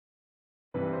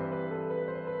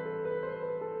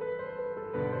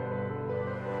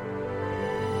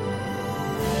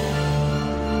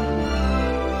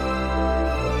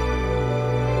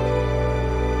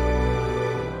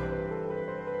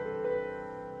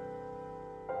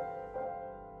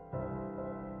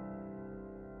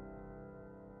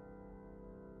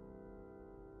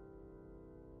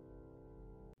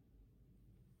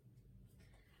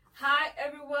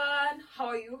How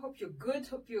are you? Hope you're good.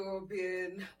 Hope you've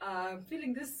been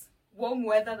feeling this warm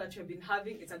weather that you've been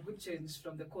having. It's a good change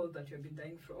from the cold that you've been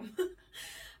dying from.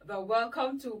 But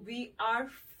welcome to We Are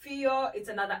Fio. It's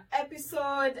another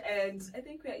episode, and I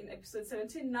think we are in episode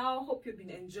 17 now. Hope you've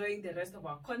been enjoying the rest of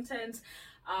our content.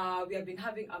 We have been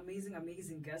having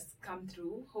amazing guests come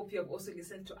through. Hope you have also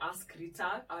listened to Ask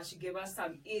Rita. She gave us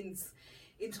some hints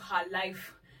into her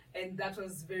life, and that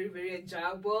was very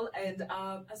enjoyable. And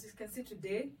as you can see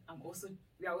today,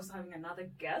 we are also having another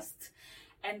guest.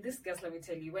 And this guest, let me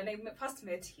tell you, when I first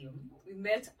met him, we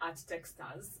met at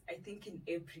Techstars, I think in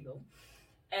April.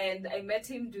 And I met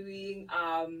him doing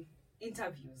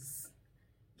interviews.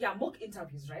 Yeah, mock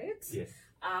interviews, right? Yes.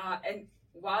 And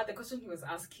wow, the question he was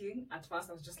asking, at first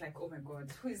I was just like, oh my God,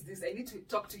 who is this? I need to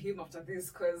talk to him after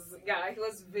this, because he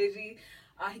was very,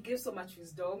 he gave so much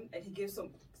wisdom, and he gave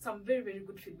some very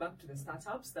good feedback to the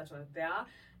startups that were there.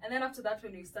 And then after that,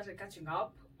 when we started catching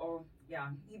up,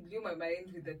 he blew my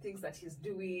mind with the things that he's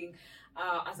doing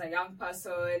as a young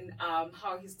person,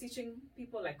 how he's teaching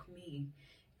people like me,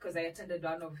 because I attended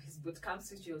one of his boot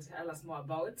camps, which he'll tell us more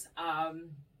about,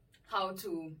 how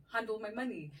to handle my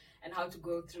money and how to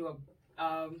go through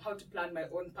how to plan my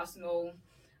own personal,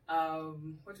 my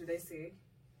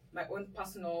own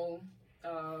personal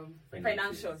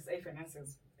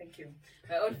finances. Thank you.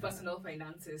 My own personal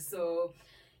finances. So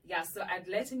I'd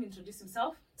let him introduce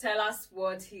himself, tell us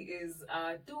what he is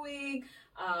doing,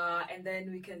 and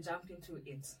then we can jump into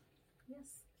it.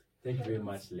 Yes. Thank you very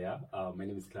much, Leah. My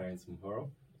name is Clarence Muhoro.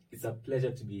 It's a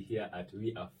pleasure to be here at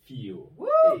We Are Fio.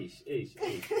 It's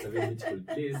a very beautiful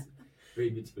place, very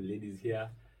beautiful ladies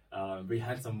here. Very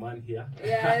handsome man here.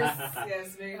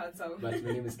 Yes, very handsome. But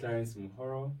my name is Clarence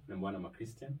Muhoro. Number one, I'm a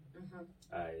Christian. Mm-hmm.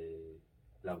 I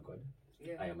love God.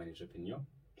 Yeah. I am an entrepreneur.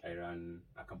 I run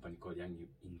a company called Young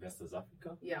Investors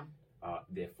Africa. Yeah.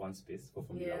 They're fund space for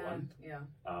Formula One. Yeah.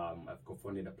 I've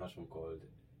co-founded a platform called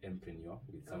Empreneur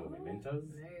with some of my mentors.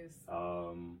 Nice.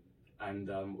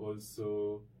 And I'm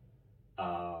also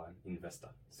investor.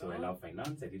 So I love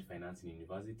finance. I did finance in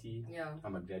university. Yeah.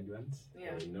 I'm a graduate.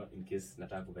 Yeah. In case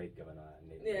Nataka provide governor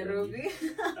Nairobi.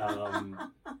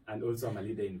 And also I'm a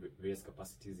leader in various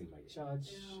capacities in my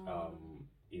church. Yeah.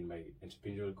 In my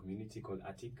entrepreneurial community called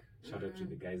Attic. Shout out to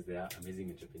the guys there,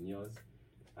 amazing entrepreneurs.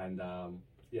 And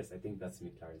yes, I think that's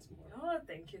me, Clarence Muhoro. Oh,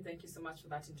 thank you so much for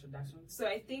that introduction. So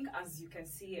I think, as you can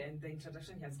see, and the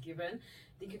introduction he has given,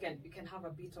 I think you can have a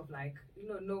bit of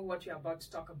know what you're about to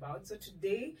talk about. So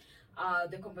today,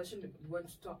 the conversation we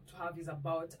want to have is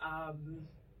about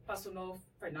personal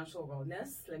financial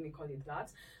wellness, let me call it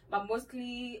that, but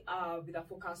mostly with a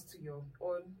focus to your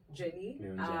own journey,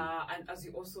 and as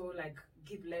you also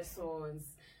give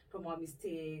lessons from our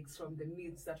mistakes, from the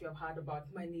myths that we have heard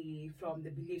about money, from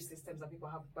the belief systems that people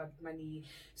have about money.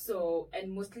 So,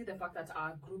 and mostly the fact that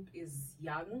our group is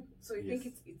young. So I think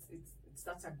it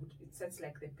sets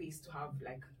the pace to have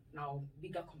now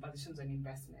bigger conversations on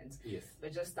investment. Yes.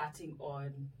 We're just starting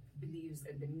on beliefs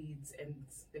and the myths and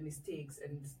the mistakes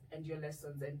and your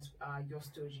lessons and your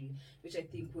story, which I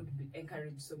think would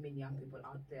encourage so many young people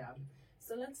out there.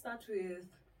 So let's start with,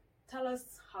 tell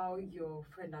us how your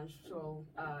financial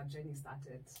journey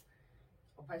started,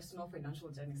 or personal financial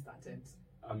journey started.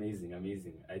 Amazing.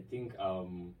 I think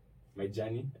my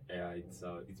journey, it's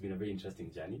been a very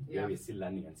interesting journey. Yeah. We're still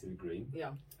learning and still growing.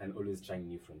 Yeah. And always trying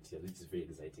new frontiers, which is very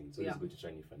exciting. So it's good to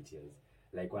try new frontiers.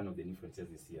 Like one of the new frontiers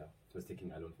this year was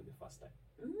taking a loan for the first time.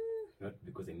 Not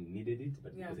because I needed it,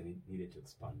 but because I needed to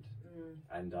expand.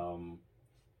 And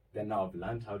then now I've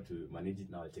learned how to manage it.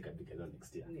 Now I'll take a bigger loan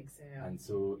next year. Yeah. And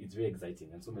so it's very exciting.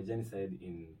 And so my journey started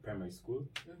in primary school.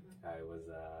 I was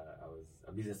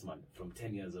a businessman from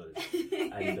 10 years old.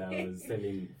 And I was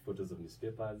selling photos of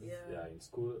newspapers in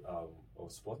school, or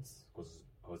sports, because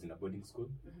I was in a boarding school.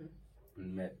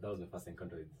 And that was my first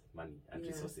encounter with money and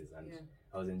resources. And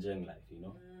I was enjoying life,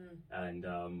 And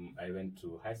I went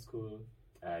to high school.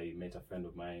 I met a friend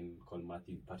of mine called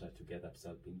Matthew. We partnered together to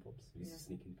sell pin pops. We used to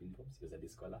sneak in pin pops. He was a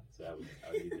disc scholar, so I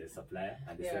would be the supplier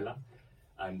and the seller.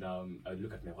 And I would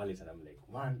look at my wallet and I'm like,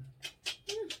 man,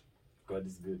 God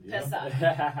is good.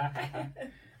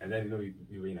 And then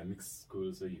we were in a mixed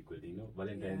school, so you could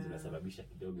Valentine's unasababisha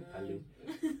kidogo pale.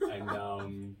 And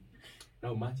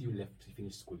now Matthew left. He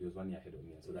finished school. He was 1 year ahead of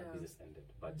me, and so that business ended.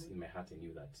 But in my heart, I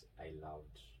knew that I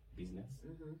loved business.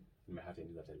 In my heart, I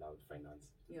knew that I loved finance.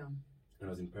 Yeah. When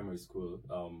I was in primary school,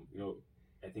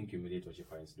 I think you emulate what your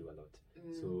parents do a lot.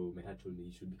 So my heart told me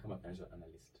you should become a financial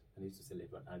analyst. And I used to say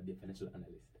I'll be a financial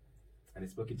analyst. And I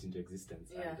spoke it into existence.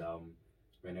 Yeah. And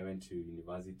when I went to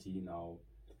university, now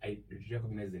I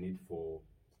recognize the need for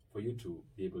you to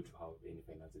be able to have any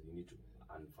finances. You need to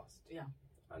earn first. Yeah.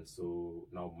 And so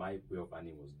now my way of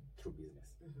earning was through business.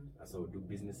 And so I would do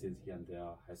businesses here and there.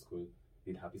 High school,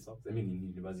 did Happy Socks. I mean,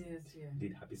 in university,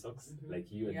 did Happy Socks.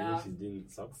 Like you and me, she's doing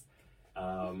socks.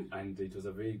 And it was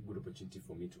a very good opportunity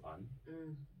for me to earn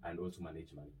and also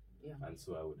manage money. And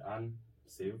so I would earn,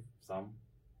 save some,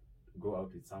 go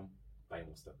out with some, buy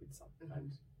more stuff with some.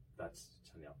 And that's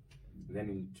channel. Then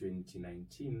in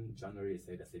 2019, January, I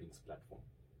started a savings platform.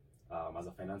 As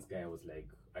a finance guy,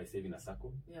 I save in a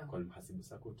SACCO called Hasibu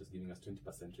SACCO. It was giving us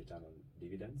 20% return on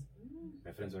dividends.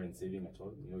 My friends weren't saving at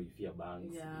all. You fear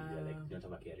banks. You're like, you don't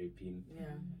have a KRA pin.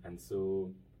 And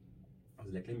so I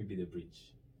was like, let me be the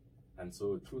bridge. And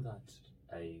so through that,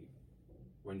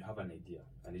 when you have an idea,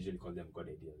 and I usually call them God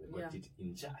ideas, I got it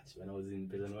in church when I was in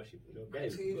praise and worship.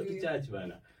 Guys, go to church,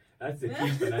 man. That's the key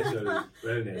to financial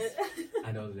wellness.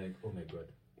 And I was like, oh my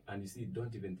God. And you see,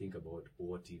 don't even think about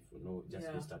what if,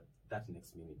 just go start that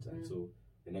next minute. And so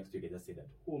the next week I just stayed at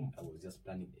home. I was just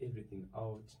planning everything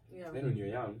out. Then when you're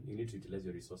young, you need to utilize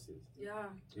your resources.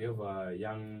 You have a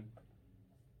young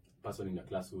person in your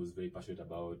class who's very passionate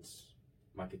about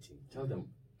marketing. Tell them,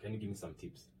 can you give me some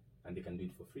tips? And they can do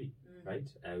it for free, right?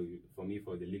 For me,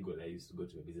 for the legal, I used to go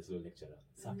to a business law lecturer.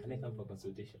 Sir, can I come for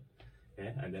consultation?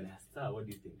 And then, sir, what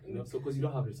do you think? So because you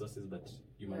don't have resources, but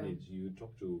you manage, you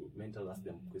talk to mentors, ask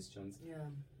them questions.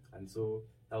 And so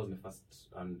that was my first,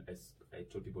 and I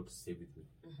told people to save with me.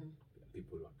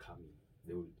 People were coming.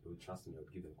 They would trust me. I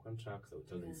would give them contracts. I would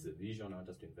tell them this is a vision. I want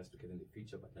us to invest together in the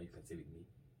future, but now you can save with me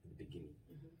at the beginning.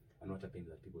 And what happened is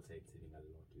that people started saving a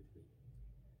lot with me.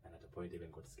 And at a point, I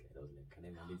even got scared. I was like, can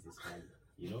I manage this money?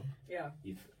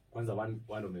 If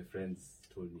one of my friends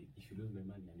told me, if you lose my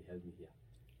money and you help me here,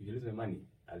 if you lose my money,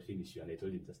 I'll finish you. And I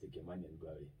told him, just take your money and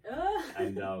go away.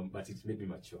 And but it made me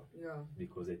mature.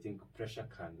 Because I think pressure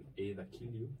can either kill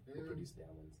you or produce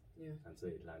diamonds. And so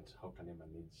I learned, how can I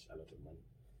manage a lot of money?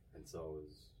 And so I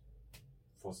was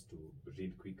forced to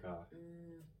read quicker,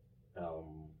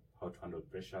 how to handle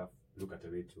pressure, look at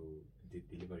a way to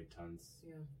deliver returns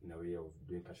in a way of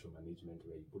doing cash flow management,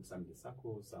 where you put some in the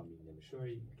SACCO, some in the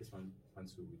Mishori, in case one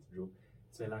wants to withdraw.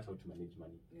 So I learned how to manage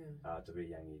money at a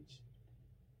very young age.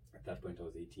 At that point, I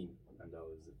was 18, and I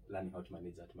was learning how to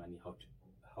manage that money,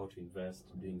 how to invest,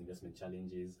 doing investment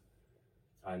challenges,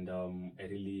 and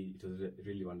it was a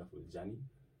really wonderful journey.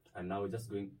 And now just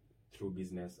going through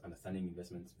business, understanding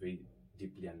investments very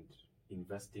deeply, and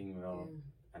investing well,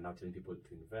 and now telling people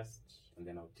to invest, and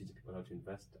then I'll teach people how to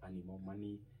invest, earning more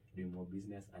money, doing more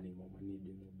business, earning more money,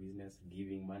 doing more business,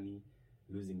 giving money,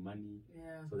 losing money.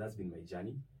 So that's been my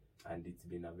journey, and it's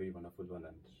been a very wonderful one,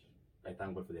 and I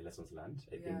thank God for the lessons learned.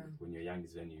 I think when you're young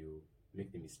is when you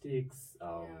make the mistakes,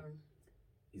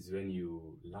 is when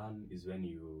you learn, is when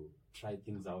you try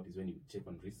things out, is when you take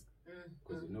on risk.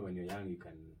 Because when you're young, you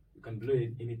can blow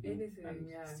anything and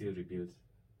still rebuild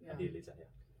a day later.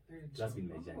 That's been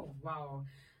my journey. Oh, wow.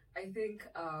 I think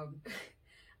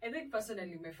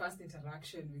personally my first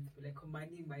interaction with like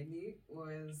money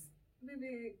was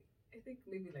maybe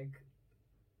like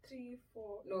 3,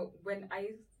 4. No, when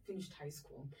I finished high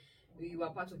school, we were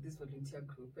part of this volunteer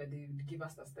group where they would give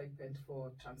us a stipend for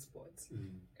transport,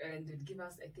 and they'd give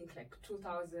us, I think, like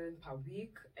 2,000 per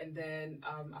week. And then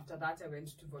after that, I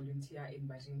went to volunteer in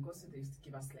Baringo, so they used to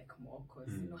give us like more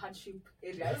because hardship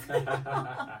areas.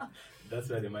 That's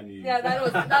where the money is.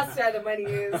 That's where the money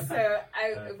is. So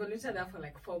I volunteered there for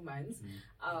like 4 months.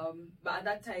 But at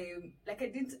that time, like I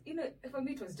didn't, for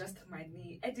me it was just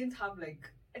money. I didn't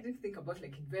think about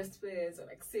like investments or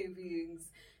like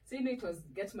savings. So it was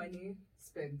get money,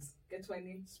 spend, get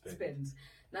money, spend.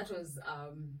 That was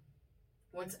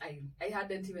what I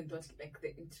hadn't even thought like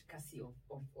the intricacy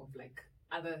of like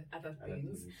other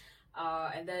things.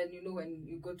 And then when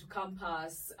you go to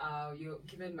campus, you're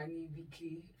given money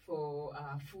weekly for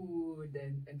food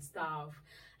and stuff.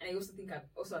 And I also think at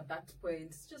that point,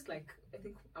 it's just like I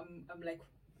think I'm like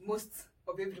most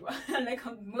of everyone, like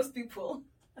most people.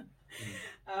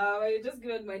 You're just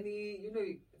given money,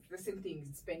 the same thing,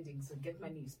 spending. So get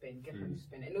money, you spend, get money, you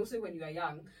spend. And also when you are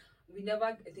young, we never,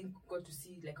 I think, got to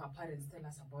see like our parents tell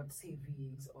us about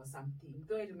savings or something.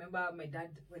 Though I remember my dad,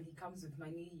 when he comes with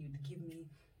money, you'd give me,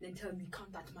 then tell me,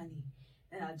 count that money.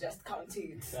 And I'll just count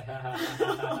it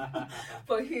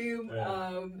for him.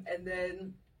 And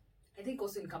then I think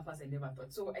also in campus I never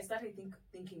thought. So I started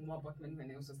thinking more about money when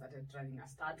I also started running a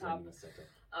startup.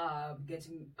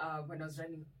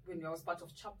 When I was part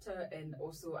of chapter, and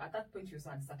also at that point you also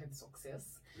had started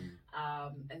Success.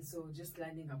 And so just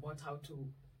learning about how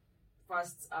to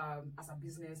first as a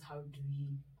business, how do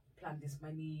we plan this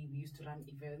money? We used to run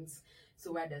events,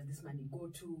 so where does this money go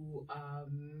to?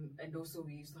 And also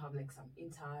we used to have like some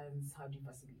interns. How do you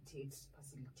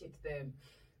facilitate them?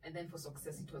 And then for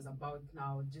success, it was about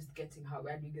now just getting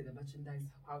where do you get the merchandise,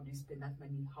 how do you spend that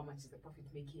money, how much is the profit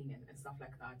making, and stuff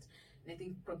like that. And I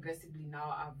think progressively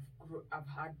now I've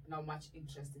had now much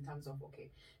interest in terms of,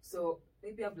 okay, so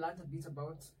maybe I've learned a bit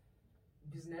about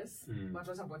business, but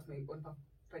what about my own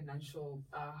financial,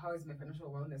 how is my financial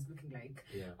wellness looking like,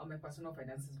 or my personal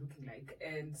finances looking like.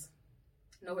 And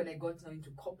now when I got now into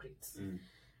corporate,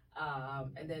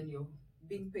 and then you're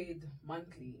being paid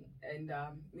monthly, and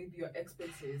maybe your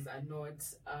expenses are not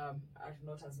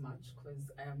as much,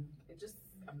 because it's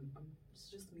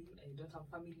just me. I don't have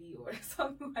family or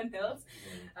someone else.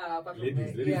 But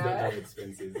ladies don't have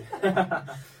expenses.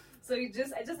 So I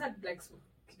just had like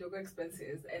kidogo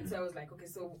expenses, and so I was like, okay,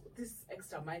 so this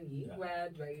extra money, where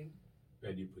do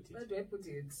you put it? Where do I put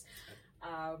it?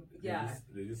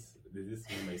 There's this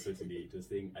meme I saw today. It was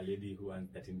saying a lady who earns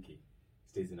 13K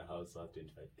stays in a house for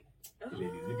 25K.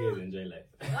 Ladies, you guys enjoy life.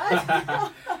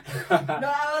 No,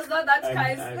 I was not that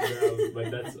kind.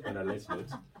 But that's on a light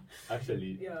note.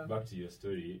 Actually, back to your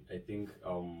story, I think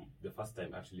the first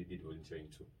time I actually did volunteering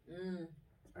too.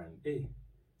 And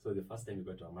so the first time we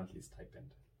got our monthly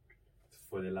stipend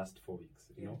for the last 4 weeks,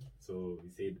 you know. So we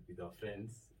said with our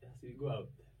friends, so we go out.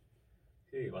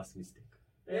 Hey, it was a mistake.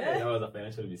 That was a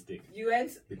financial mistake. You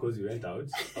went? Because we went out.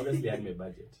 Obviously, I had my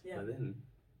budget. But then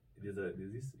there's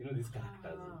this, you know, these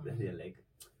characters. Then they're like,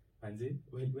 Manze,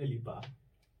 welipa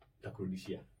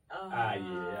takurudishia.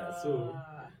 So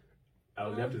I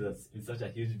was left with such a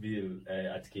huge bill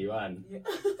at K1.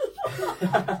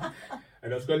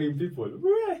 And I was calling people.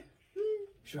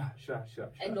 Sure.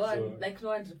 And no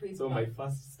one repaid. So my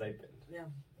first stipend,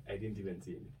 I didn't even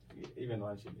see it. Even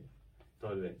 1 shilling.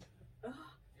 Told rent.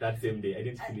 That same day, I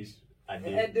didn't finish a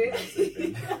day.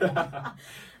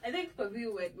 I think for me,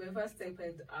 when my first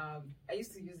stipend, I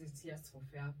used to use it just for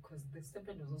fare, because the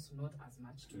stipend was also not as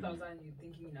much. 2,000, you're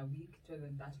thinking in a week, it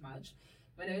wasn't that much.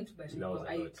 When I went to Bashiko,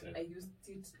 I used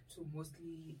it to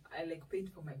mostly, I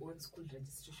paid for my own school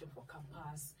registration for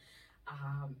campus.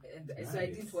 And nice. So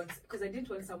I didn't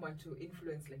want someone to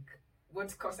influence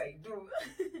what course I do.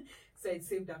 So I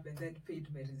saved up and then paid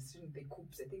my registration with the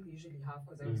COOPs. I think they usually have,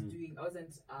 because I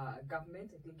wasn't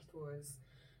government. I think it was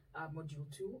module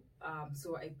 2.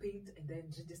 So I paid and then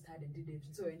registered and did it.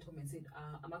 So I went home and said,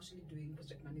 I'm actually doing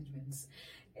project management.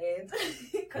 And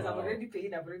because I've already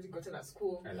paid, I've already gotten a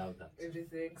school. I love that.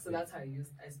 Everything. So that's how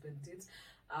I spent it.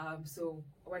 So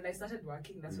when I started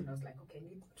working, that's when I was like, okay, I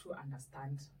need to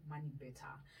understand money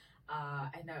better.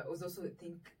 And I was also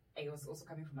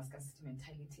coming from a scarcity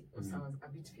mentality. So I was a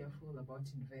bit fearful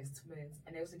about investments,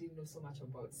 and I also didn't know so much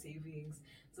about savings.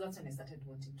 So that's when I started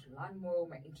wanting to learn more.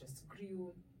 My interest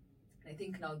grew. And I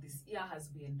think now this year has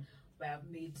been where I've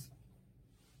made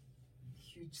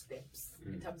huge steps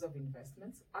in terms of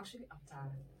investments. Actually, after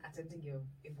attending your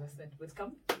investment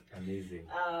bootcamp, amazing,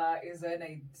 is when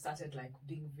I started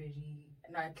being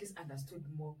and I at least understood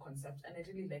more concepts, and I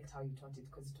really liked how you taught it,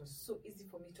 because it was so easy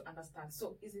for me to understand,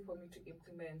 so easy for me to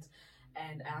implement,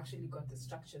 and I actually got the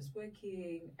structures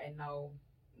working, and now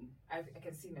I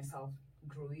can see myself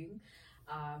growing.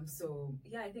 So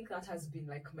I think that has been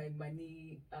my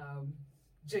money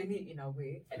journey in a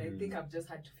way, and I think I've just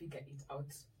had to figure it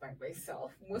out by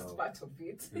myself, most part of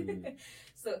it.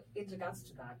 So in regards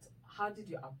to that, how did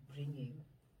your upbringing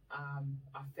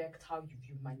affect how you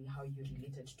view money, how you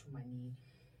related to money,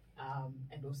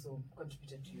 and also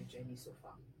contributed to your journey so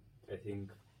far? I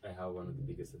think I have one of the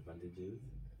biggest advantages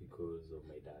because of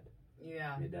my dad.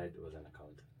 My dad was an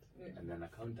accountant, and an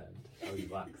accountant, how he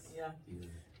works is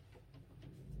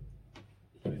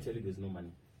he will tell you there's no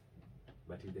money,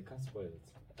 but if the car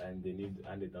spoils and they need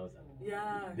 100,000,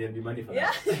 there'll be money for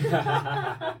that.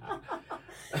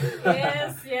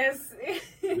 Yes.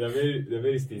 They're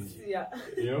very stingy.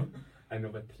 You know. And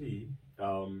number 3,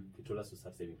 he told us to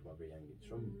start saving from a very young age.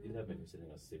 From 11, he was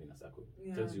telling us saving a circle.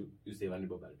 He tells you save 100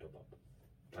 bob, I'll top up.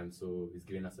 And so he's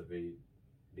given us a very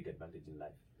big advantage in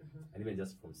life. And even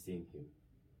just from seeing him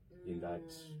in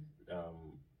that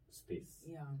space,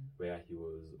 where he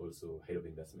was also head of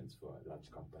investments for a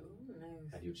large company.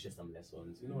 Nice. And he would share some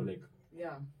lessons, you know,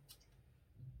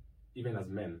 even as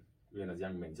men, even as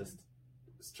young men, just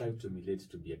strive to emulate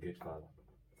to be a great father.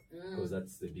 Because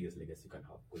that's the biggest legacy you can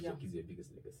have. Because your kids are your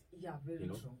biggest legacy. Yeah, very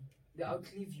true. They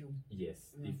outlive you.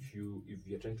 Yes. If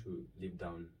you're trying to live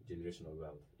down generational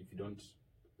wealth, if you don't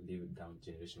live down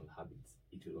generational habits,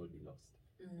 it will all be lost.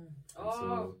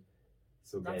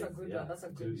 So that's guys, a good one. That's a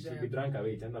good to be drunk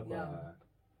away, itaenda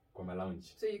kwa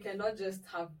lounge. So you cannot just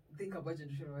think about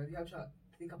generational wealth. You have to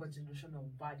think about generational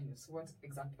values. What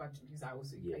exact values are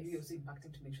you also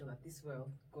impacting to make sure that this wealth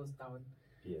goes down?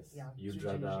 Yes. Yeah. You'd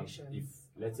through rather, generations. if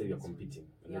let's say you're That's right. competing,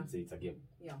 and Yeah. let's say it's a game,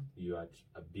 Yeah. you're at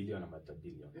a billion, I'm at a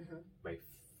billion by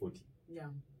 40. Yeah.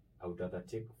 I would rather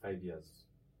take 5 years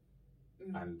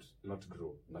and not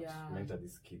grow, but mentor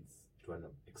these kids to an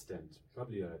extent.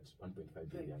 Probably you're at 1.5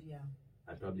 billion,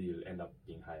 and probably you'll end up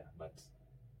being higher, but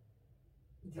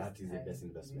that is the best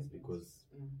investment because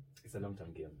it's a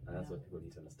long-term game, and that's what people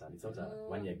need to understand. It's not a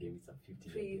 1 year game; it's a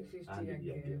 50-year game,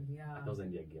 100-year game,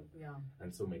 1,000-year game. Yeah.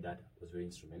 And so my dad was very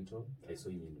instrumental. I saw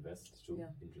him invest too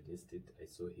in real estate. I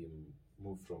saw him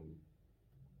move from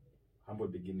humble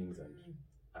beginnings,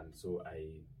 and so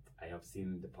I have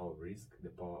seen the power of risk,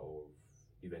 the power of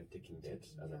even taking debt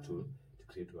as a tool to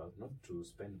create wealth, not to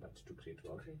spend but to create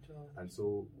wealth. And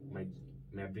so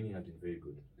my upbringing has been very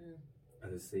good.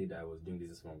 As I said, I was doing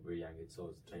business from a very young age, so I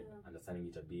was trying understanding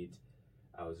it a bit.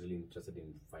 I was really interested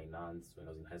in finance. When I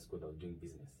was in high school, I was doing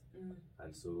business,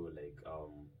 and so like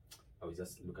I would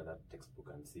just look at that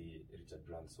textbook and see Richard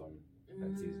Branson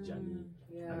and see his journey,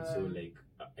 and so like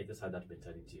I just had that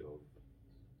mentality of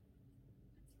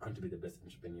I want to be the best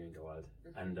entrepreneur in the world,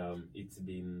 and it's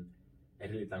been. I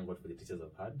really thank God for the teachers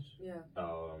I've had.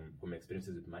 For my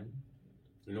experiences with money.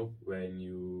 You know, when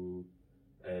you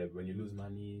lose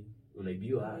money,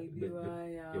 unaibiwa,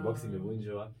 your box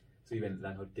imevunjwa, so you even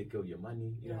learn how to take care of your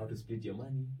money. You know how to split your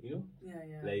money. You know,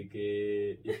 like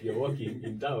if you're walking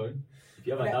in town, if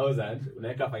you have 1,000,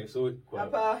 unaweka 5 so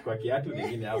kwa kiatu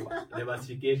nyingine hapa.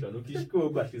 Diversification. Ukishukua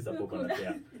huko at least hapo kuna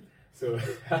pea.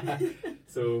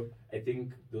 So I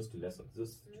think those 2 lessons,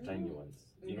 those 2 tiny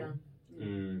ones, you know.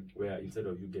 Where instead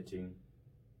of you getting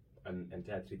an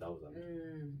entire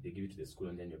 3,000, they give it to the school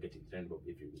and then you're getting 300 bob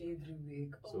every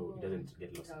week. So it doesn't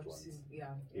get lost at once.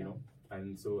 You know,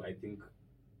 and so I think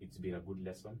it's been a good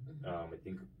lesson. I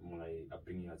think my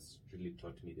upbringing has really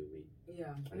taught me the way.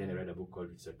 And then I read a book called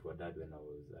Rich Dad Poor Dad when I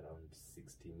was around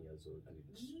 16 years old, and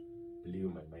it blew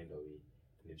my mind away.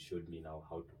 And it showed me now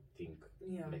how to think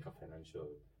like a financial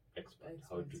expert,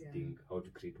 how to think, how to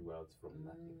create wealth from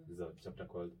nothing. There's a chapter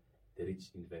called The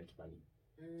Rich Invent Money.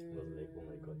 I was like, oh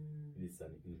my God, this is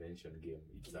an invention game.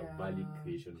 It's a value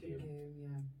creation game.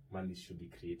 Money should be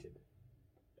created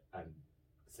and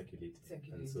circulated.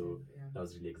 And so that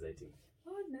was really exciting.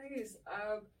 Oh, nice.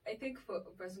 I think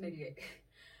personally,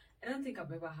 I don't think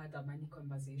I've ever had a money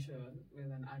conversation with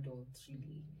an adult,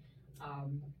 really.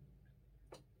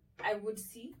 I would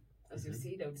see, as you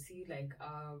said, I would see like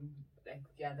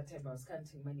the time I was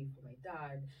counting money for my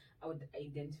dad, I would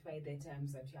identify the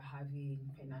times that you're having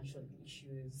financial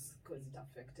issues because it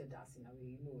affected us in a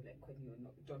way, you know, like when you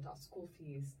don't have school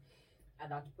fees at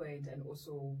that point, and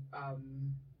also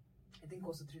I think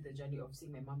also through the journey of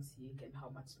seeing my mom sick and how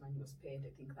much money was paid,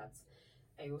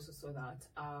 I also saw that.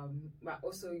 But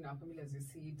also in our family, as you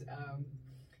said,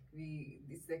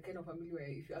 it's the kind of family where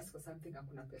if you ask for something,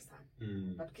 hakuna pesa.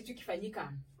 But kitu kifanyika,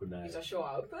 it'll show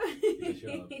up.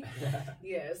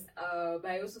 Yes. But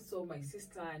I also saw my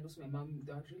sister and also my mom,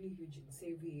 they were really huge in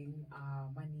saving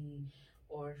money,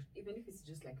 or even if it's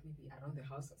just like maybe around the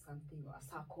house or something, or a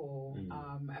circle.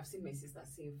 I've seen my sister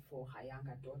save for her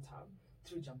younger daughter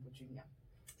through Jumbo Junior.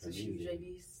 So she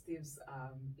usually saves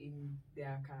in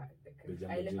their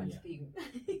elephant thing.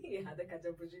 The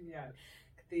Jumbo Junior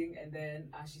thing, and then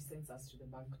she sends us to the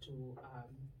bank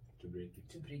to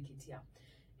break it.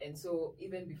 And so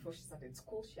even before she started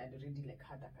school, she had already like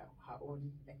had like her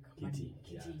own like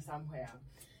kitty somewhere.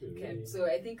 Okay. So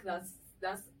I think that's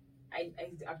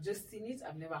I've just seen it.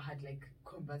 I've never had like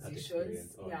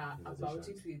conversations about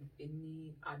it with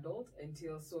any adult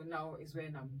until so now is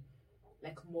when I'm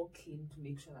like more keen to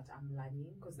make sure that I'm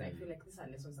learning, because I feel like these are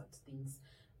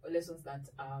lessons that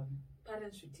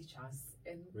parents should teach us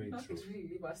and not really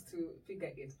leave us to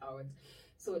figure it out.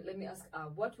 So let me ask,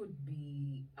 what would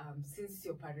be, since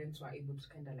your parents were able to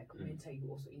kind of like mentor you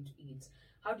also into it,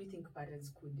 how do you think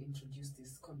parents could introduce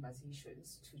these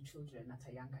conversations to children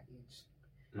at a younger age?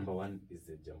 Number 1 is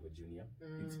the Jumbo Junior.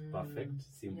 It's perfect,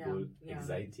 simple,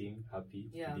 exciting,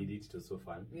 happy. We did it. It was so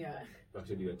fun.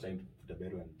 Actually, we were trying to put a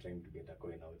barrel and trying to get a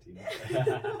coin out. You know?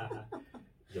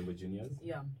 Jumbo Juniors.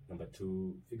 Number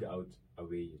 2, figure out a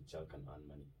way your child can earn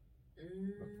money.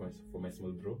 For my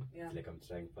small bro, it's like I'm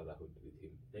trying fatherhood with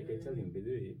him. Like I tell him, by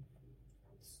the way,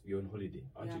 you're on holiday.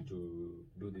 I want you to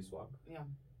do this work.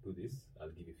 Do this. I'll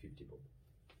give you 50 bob.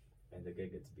 And the guy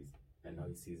gets busy, and now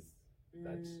he sees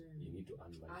that you need to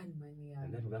earn money.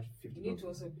 And then with that 50 you need to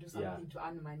also do something to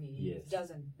earn money. Yes.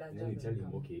 And then you tell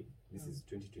him, okay, this is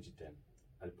 2010.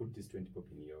 I'll put this 20 bob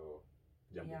in your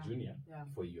Jumbo Junior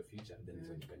for your future. Then is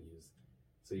what you can use.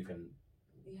 So you can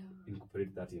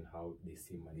incorporate that in how they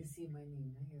see money. So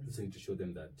you need to show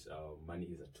them that money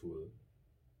is a tool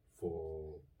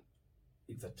for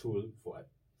it's a tool for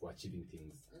achieving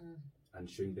things and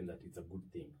showing them that it's a good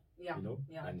thing.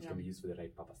 And it can be used for the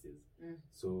right purposes.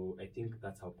 So I think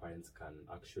that's how parents can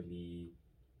actually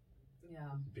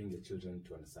bring the children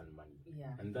to understand money.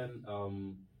 And then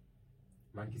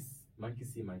monkey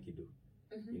see, monkey do.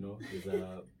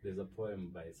 There's a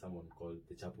poem by someone called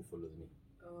The Chap Who Follows Me.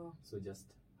 So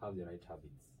just have the right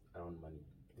habits around money,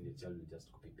 and the child will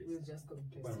just copy paste.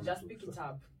 Just pick it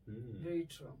up. Very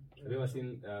true. Have you ever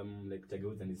seen like Tiger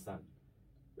Woods and his son?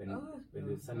 When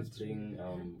the son is playing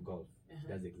golf, he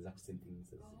does the exact same things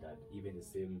as his dad. Even the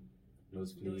same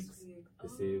nose flicks, the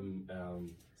same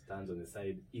stands on the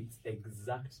side. It's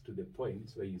exact to the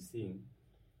point where you're seeing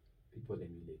people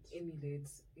emulate.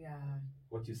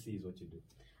 What you see is what you do.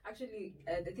 Actually,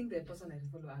 I think the person I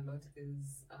follow a lot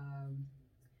is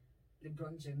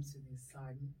LeBron James with his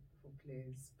son, who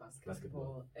plays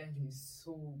basketball, and he's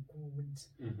so good.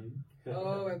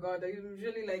 Oh my God! I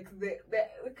usually like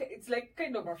it's like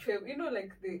kind of a fail.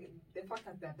 Like the fact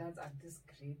that their dads are this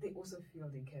great, they also feel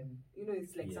they can.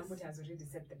 It's like somebody has already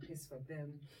set the pace for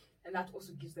them, and that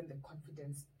also gives them the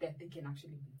confidence that they can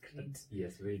actually be great.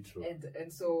 Yes, very true.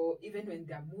 And so even when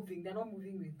they're moving, they're not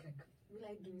moving with like. We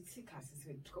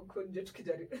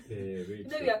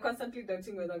are constantly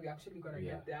doubting whether we're actually gonna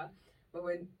get there. But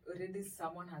when already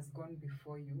someone has gone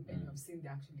before you and you have seen they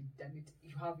actually done it,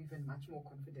 you have even much more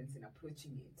confidence in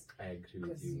approaching it. I agree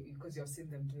with you. Because you've seen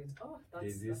them do it.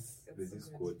 There's this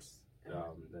quote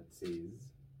that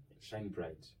says, "Shine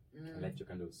bright, and let your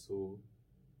candle so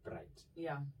bright."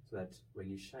 So that when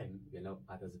you shine, you allow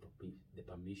others the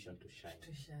permission to shine.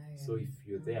 So if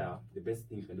you're there, the best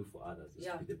thing you can do for others is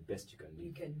to be the best you can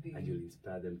be. And you'll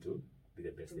inspire them to be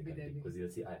the best they can be. Because they'll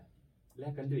say,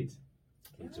 I can do it.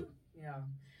 Me too.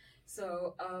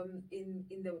 So in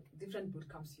the different boot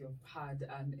camps you've had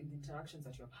and in the interactions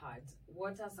that you've had,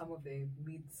 what are some of the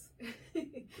myths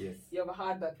you've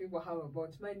had that people have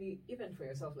about money, even for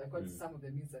yourself? Like what's some of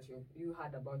the myths that you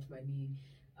had about money,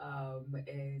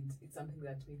 and it's something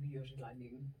that maybe you're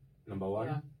relearning? Number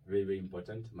one, very, very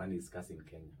important, money is scarce in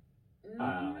Kenya.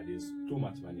 There's too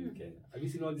much money in Kenya. Have you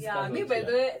seen all these cars? Me, by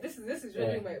the way, this is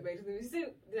really my you see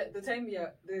the time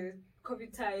the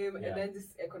COVID time and then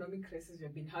this economic crisis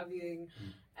we've been having,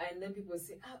 and then people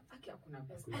say,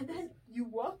 and then you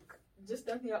walk just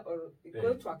down here or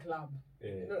go to a club.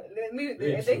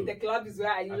 I think the club is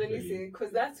where I usually say,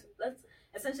 because that's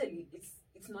essentially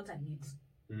it's not a need.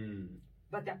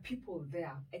 But there are people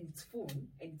there and it's full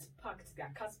and it's packed, there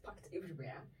are cars packed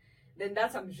everywhere. Then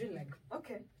that's I'm usually like,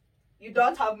 okay. You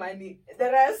don't have money. The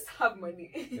rest have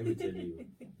money. Let me tell you,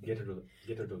 get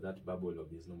out of that bubble of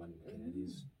there's no money in Kenya.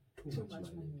 There's too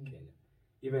much money in Kenya.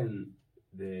 Even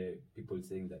the people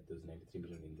saying that there's 93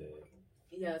 million in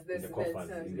the coffers,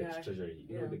 in the treasury.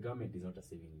 The government is not a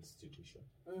saving institution.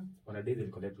 On a day they'll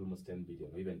collect almost 10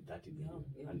 billion or even 30 billion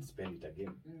and spend it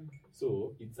again.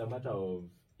 So it's a matter of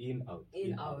in out.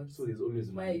 So there's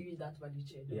always money. Why are you in that value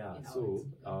chain?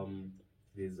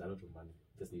 There's a lot of money.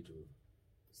 Just need to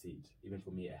see it. Even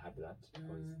for me, I had that. I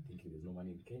was thinking there's no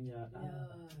money in Kenya,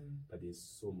 but there's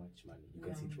so much money. You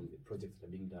can see it from the projects that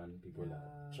are being done. People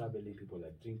are traveling, people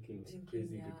are drinking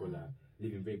crazy, people are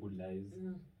living very good lives.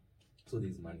 So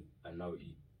there's money, and now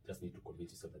you just need to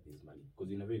convince yourself that there's money,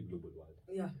 because in a very global world,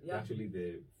 we're actually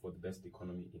for the best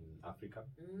economy in Africa,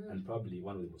 and probably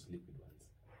one of the most liquid ones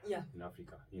in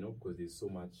Africa. Because there's so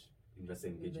much investor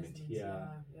engagement here.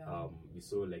 We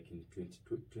saw like in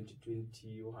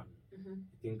 2021,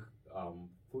 I think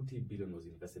 40 billion was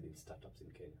invested in startups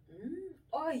in Kenya.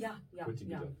 40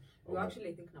 billion. We're actually,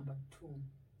 I think, number 2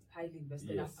 highly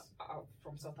invested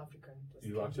from South Africa.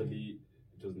 It was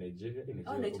Nigeria.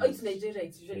 It's Nigeria.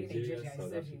 It's usually Nigeria,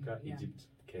 South Africa, Egypt,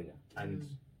 Kenya.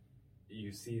 And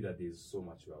you see that there's so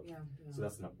much wealth. So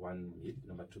that's not one myth.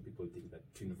 Number 2, people think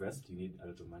that to invest you need a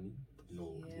lot of money.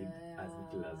 No, you need as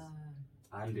little as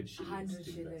 100 shillings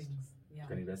to invest. You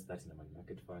can invest that in a money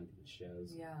market fund, in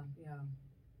shares,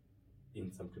 in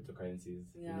some cryptocurrencies.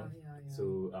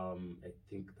 So I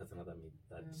think that's another myth,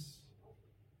 that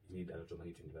you need a lot of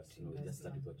money to invest. You just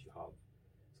start with what you have.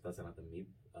 So that's another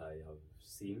myth I have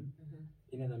seen.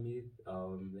 Another myth,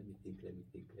 let me think.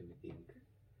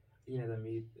 Another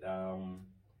myth,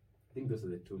 I think those are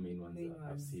the 2 main ones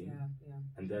I've seen.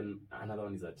 And then another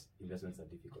one is that investments are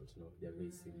difficult. They're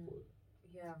very simple.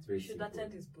 It's very simple.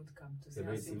 Attend his bootcamp to see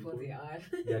how simple they are.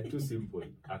 They are too simple,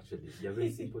 actually. They're very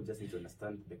simple. Just need to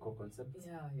understand the core concepts.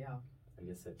 And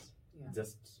you're set.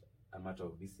 Just a matter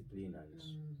of discipline and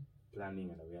planning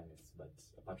and awareness. But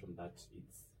apart from that,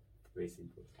 it's very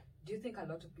simple. Do you think a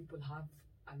lot of people have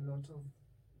a lot of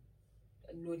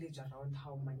knowledge around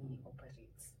how money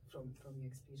operates from your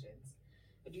experience?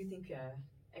 do you think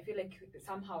I feel like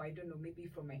somehow, I don't know, maybe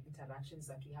from my interactions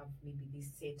that we have, maybe this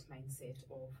set mindset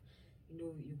of,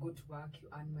 you go to work, you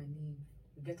earn money,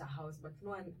 you get a house, but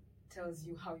no one tells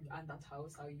you how you earn that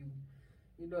house, how you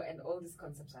and all these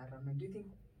concepts are around. Do you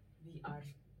think we are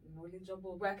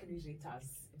knowledgeable? Where can we rate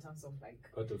us in terms of like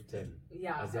out of 10?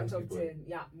 Yeah, as young out of people, 10.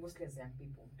 Yeah, mostly as young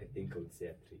people. I think I would say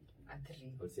a 3. A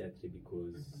 3. I would say a 3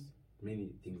 because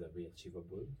many things are very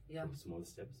achievable from small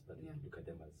steps, but you look at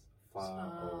them as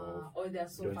far off. They're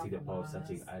so you don't far see the from power of us.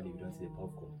 starting early, you don't see the power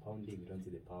of compounding, you don't see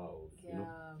the power of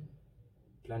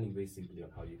planning very simply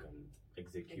on how you can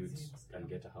execute and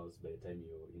get a house by the time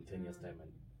you're in 10 years time,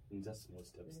 and in just small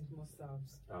steps.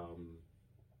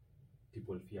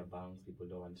 People fear banks, people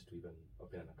don't want to even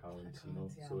open an account,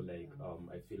 so like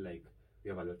I feel like we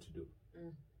have a lot to do.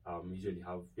 Usually we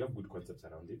have good concepts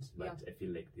around it, but I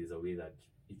feel like there's a way that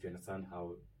if you understand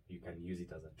how you can use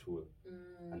it as a tool,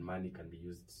 and money can be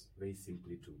used very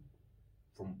simply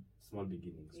from small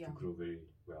beginnings to grow very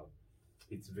well.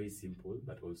 It's very simple,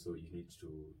 but also you need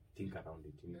to think around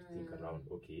it. You need to think around,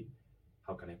 okay,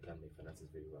 how can I plan my finances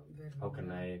very well? How can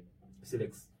I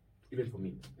select, even for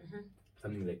me,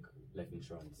 something like life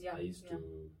insurance. I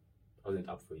wasn't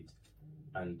up for it.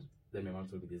 And then my mom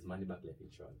told me there's money back life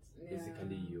insurance.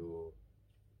 Basically, you're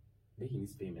making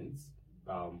these payments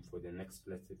for the next,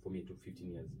 let's say for me, it took 15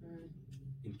 years.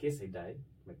 In case I die,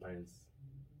 my parents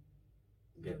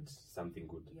get something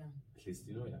good. At least,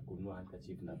 good no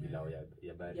handkerchief na bila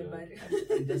ya burial.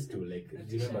 And just to like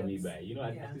remember me by,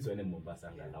 at least when I'm Mombasa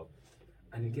and now.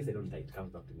 And in case I don't die, it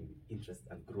comes back to me with interest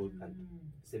and growth and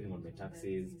saving on my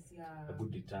taxes, a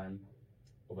good return,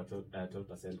 over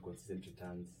 12% consistent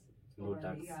returns, no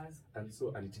tax, and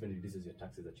it even reduces your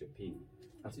taxes that you're paying.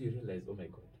 And so you realize, oh my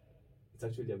God, it's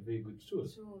actually a very good tool.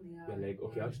 You're like,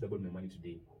 okay, I want to double my money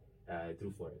today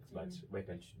through Forex, but why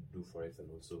can't you do Forex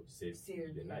and also save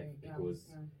your life? Because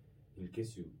in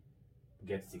case you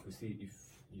get sick, you see, if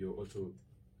you're also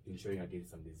insuring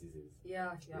against some diseases,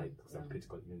 like some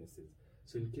critical illnesses.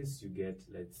 So in case you get,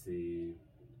 let's say,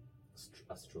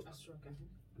 a stroke,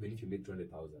 even if you make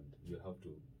 200,000, you'll have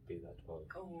to pay that all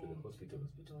to the hospital.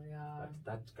 But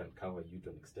that can cover you to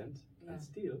an extent, and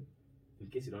still, in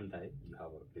case you don't die, you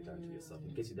have a return to yourself.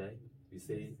 In case you die, you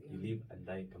say you live and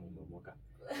die kama umeomoka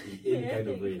in any kind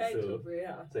of way. So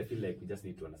I feel like we just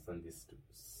need to understand these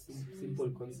simple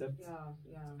concepts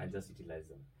and just utilize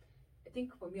them. I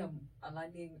think for me, I'm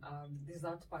learning. There's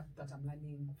that part that I'm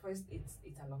learning. First, it's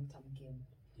a long-term game.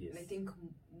 And I think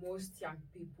most young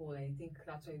people, I think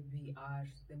that's why we are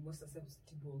the most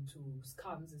susceptible to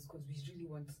scams, is because we really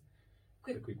want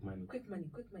quick money. But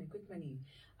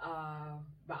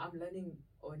I'm learning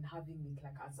on having it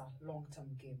like as a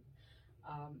long-term game,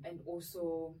 and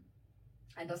also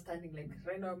understanding, like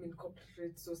right now I'm in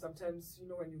corporate, so sometimes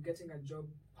when you're getting a job,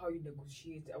 how you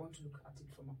negotiate. I want to look at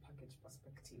it from a package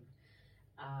perspective.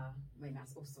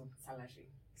 Minus also salary.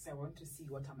 So I want to see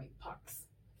what are my perks.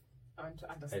 I want to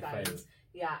understand.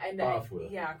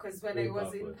 Because when I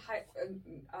was in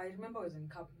I remember I was in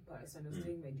campus when I was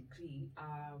doing my degree.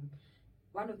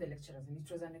 One of the lecturers, and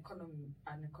it was an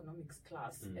economics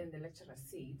class, and the lecturer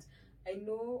said, I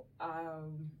know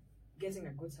getting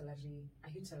a good salary, a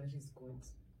huge salary is good,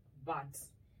 but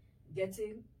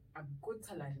getting a good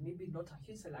salary, maybe not a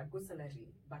huge salary, a good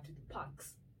salary, but with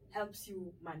perks, helps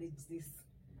you manage this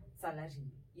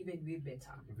salary even way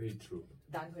better. Very true.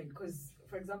 Than when, because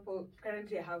for example,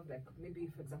 currently I have like maybe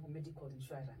for example medical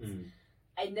insurance.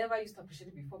 I never used to appreciate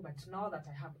it before, but now that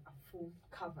I have a full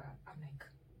cover, I'm like,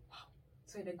 wow.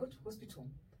 So when I go to hospital,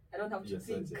 I don't have to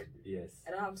think. I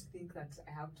don't have to think that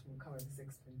I have to cover this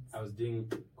expense. I was doing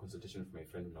consultation with my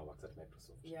friend who now works at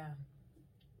Microsoft.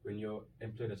 When you're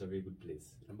employed at a very good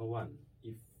place, number one,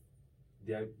 if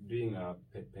they are doing a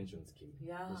pension scheme,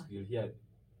 you'll hear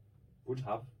put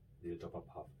half, they'll top up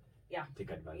half.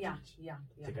 Take advantage.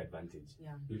 Take advantage.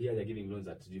 You'll hear they're giving loans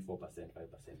at 4%,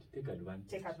 5%. Take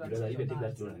advantage. Because I even take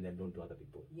that loan and then loan to other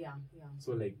people.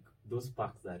 So like those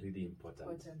perks are really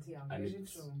important. And very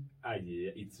true.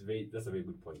 That's a very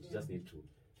good point. You just need to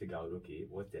figure out, okay,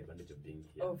 what's the advantage of being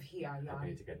here? How can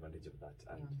I take advantage of that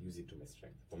and use it to my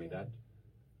strength? For me, that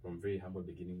from very humble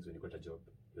beginnings, when he got a job,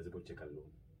 he was able to take a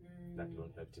loan. That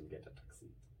loan helped him get a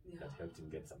taxi. That helped him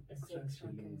get some extra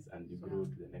shillings, and you grow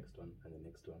to the next one and the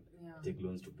next one. Take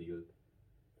loans to build.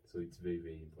 So it's very,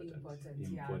 very important.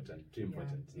 Too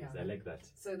important. Yes, I like that.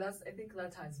 So I think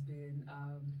that has been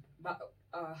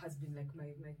like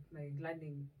my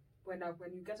learning when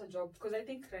you get a job, because I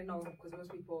think right now, because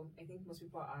most people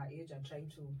our age are trying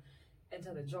to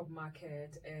enter the job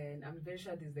market, and I'm very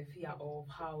sure there's the fear of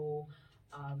how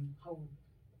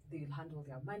they'll handle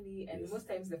their money, and Yes. most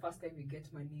times the first time you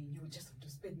get money, you just have to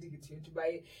spend it. You have to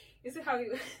buy. You see how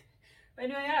you. When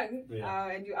you're young,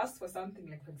 and you ask for something,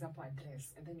 like for example a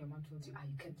dress, and then your mom told you,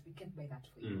 we can't buy that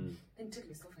for you. Then tell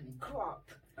yourself, and grow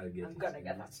up, I'm gonna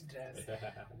get that dress.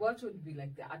 What would be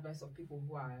like the advice of people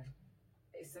who are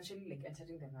essentially like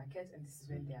entering the market, and this is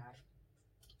when they are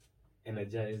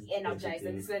energized,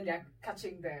 and this is when they are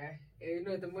catching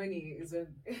the money is when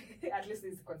at least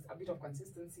there's a bit of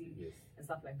consistency and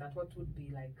stuff like that. What would be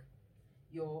like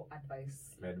your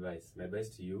advice? My advice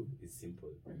to you is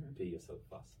simple: pay yourself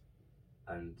first.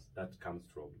 And that comes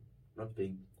from not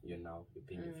paying you now, you're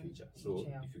paying your future. So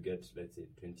if you get, let's say,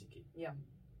 20K,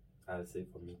 I'll say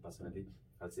for me personally,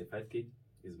 I'll say 5K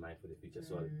is mine for the future.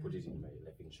 So I'll put it in my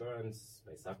life insurance,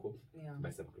 my circle,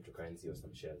 buy some cryptocurrency or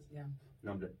some shares.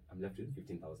 Now I'm left with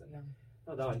 15,000.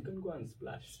 Now that one you can go and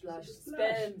splash.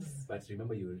 Spend. But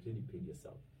remember, you already paid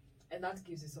yourself. And that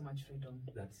gives you so much freedom.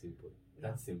 That's simple.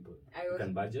 That's simple. You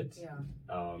can budget.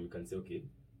 You can say, okay,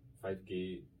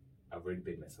 5K. I've already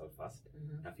paid myself first,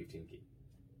 and 15K.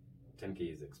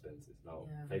 10K is expensive. Now,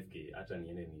 5K, after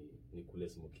ni kule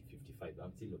smoky 55,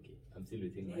 I'm still okay. I'm still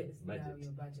within my budget.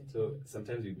 Your budget. So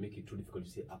sometimes we make it too difficult to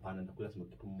say, apana nakula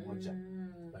smoky tu moja.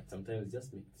 But sometimes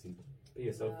just make it simple. Pay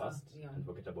yourself first and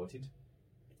forget about it.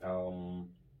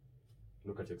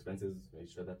 Look at your expenses, make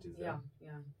sure that is there.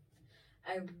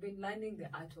 I've been learning the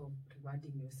art of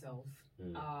rewarding yourself.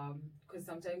 Because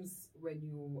sometimes when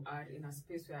you are in a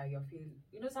space where you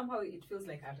feel, somehow it feels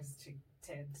like a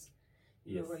restricted.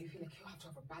 Where you feel like you have to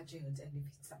have a budget, and if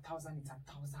it's 1,000, it's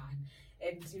 1,000.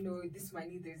 And this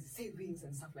money, there's savings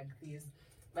and stuff like this.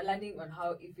 But learning on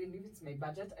how, even if it's my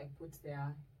budget, I put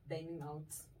there dining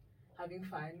out, having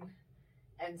fun,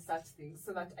 and such things,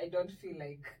 so that I don't feel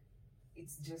like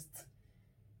it's just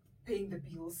paying the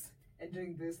bills and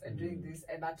doing this and doing this,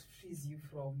 and that frees you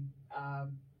from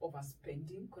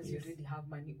overspending, because you already have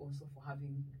money also for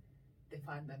having the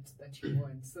fun that you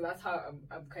want. So that's how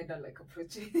I'm kind of like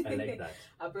approaching. I like that.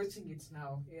 Approaching it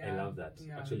now. I love that.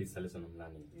 Actually, it's a lesson I'm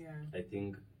learning. I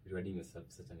think rewarding yourself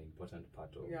is such an important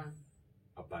part of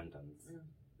abundance.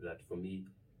 That for me,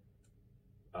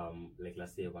 like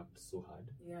last year I worked so hard.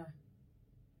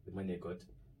 The money I got,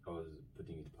 I was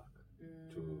putting it back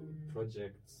to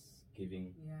projects,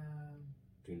 giving,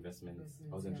 to investments.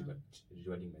 I wasn't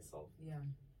rewarding myself.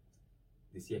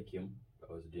 This year came,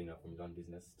 I was doing a Formula 1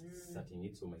 business, starting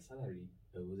it, so my salary,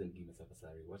 I wasn't giving myself a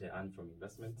salary. What I earned from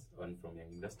investments, earned from young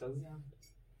investors,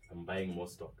 I'm buying more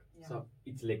stock. So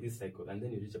it's like this cycle, and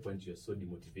then you reach a point you're so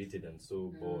demotivated and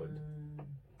so bored.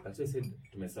 And so I said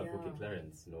to myself, okay,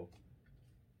 Clarence,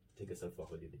 take yourself for a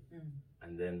holiday.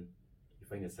 And then you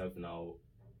find yourself now,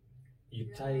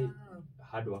 you tie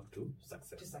hard work to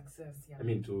success. To success, I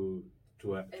mean, to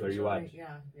a reward.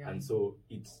 And so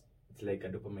it's like a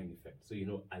dopamine effect. So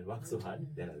I'll work so hard,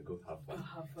 then I'll go have fun.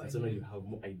 And so now you have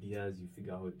more ideas, you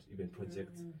figure out even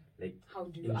projects. Like how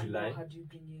do in July, how do you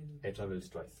bring in? I traveled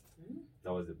twice.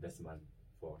 That was the best month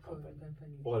for a company.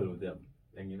 All of them.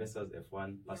 Like investors,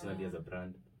 F1, personally as a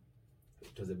brand,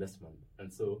 it was the best month.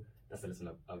 And so that's a lesson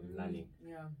I'm learning.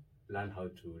 Learn how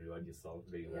to reward yourself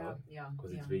very well.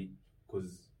 Because it's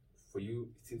because for you,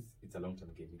 since it's a long-term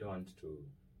game, you don't want to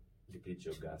deplete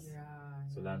your gas.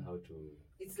 So learn how to.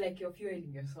 It's like you're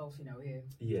fueling yourself in a way.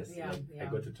 Yes. I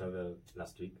got to travel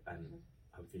last week, and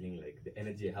I'm feeling like the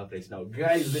energy I have right now,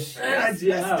 guys. The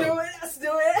energy I have. Let's do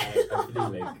it. I'm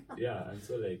feeling like and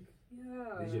so like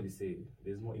they usually say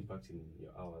there's more impact in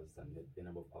your hours than the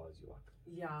number of hours you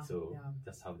work. So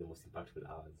just have the most impactful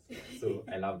hours. So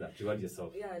I love that. Reward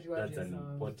yourself. That's an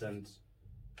important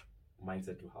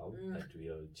mindset to have that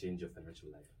will change your financial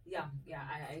life.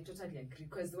 I totally agree,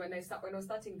 because when I was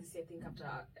starting this year, I think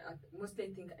mostly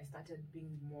I started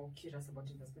being more curious about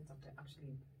investments after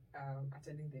actually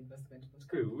attending the investment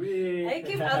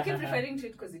podcast. I'll keep referring to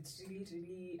it because it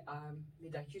really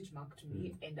made a huge mark to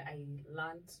me, and I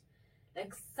learned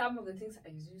like some of the things I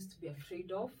used to be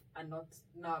afraid of, and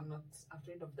now I'm not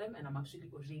afraid of them, and I'm actually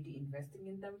already investing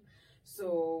in them.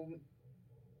 So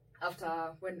after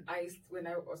when I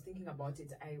was thinking about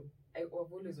it, I've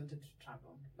always wanted to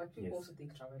travel, but people also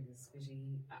think travel is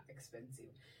very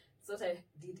expensive. So what I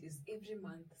did is every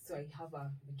month, so I have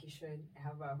a vacation. I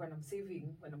have when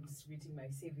I'm distributing my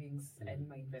savings and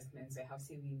my investments. I have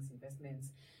savings, investments.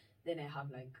 Then I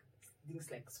have like things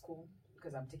like school,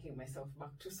 because I'm taking myself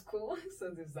back to school.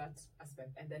 So there's that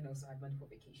aspect, and then I also had money for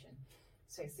vacation.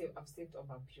 So I've saved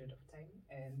over a period of time,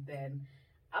 and then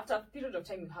after a period of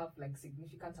time, you have like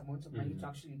significant amount of money to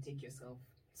actually take yourself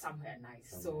somewhere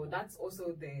nice. So that's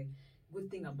also the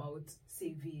good thing about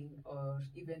saving, or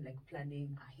even like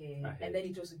planning ahead. And then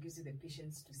it also gives you the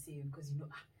patience to save, because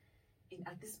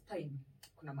at this time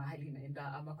kuna mahali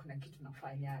naenda ama kuna kitu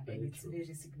nafanya, and it's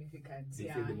very significant. They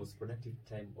say the most productive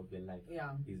time of your life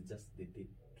is just the day,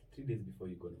 3 days before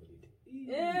you go on holiday.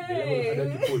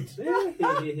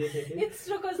 It's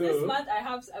true, because this month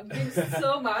I'm doing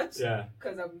so much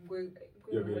because I'm going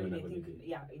on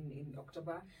holiday. In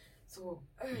October. So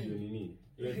even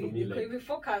for me, like,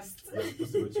 focused. I'm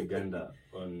supposed to go to Uganda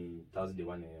on Thursday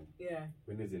 1 a.m. Yeah.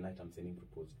 Wednesday night I'm sending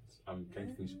proposals. I'm trying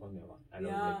to finish all my work, and I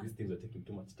was like, these things are taking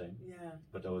too much time. Yeah.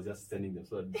 But I was just sending them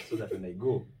so that when I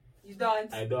go,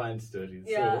 I don't want stories.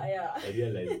 I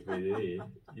realized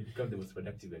you become the most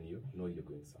productive when you know you're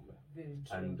going somewhere. Very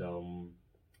true. And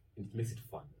it makes it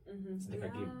fun. It's like a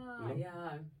game.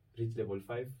 Reach level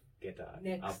 5, get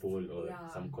an apple or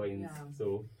some coins.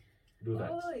 So do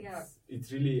that.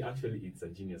 It's really, it's a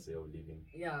genius way of living.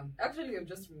 Yeah. Actually,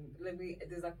 let me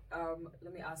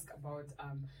ask about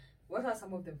what are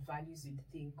some of the values you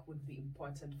think would be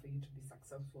important for you to be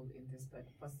successful in this,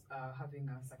 having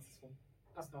a successful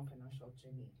personal financial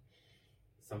journey?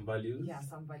 Some values? Yeah,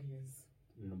 some values.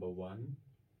 Number 1,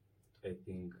 I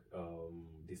think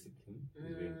discipline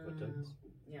is very important.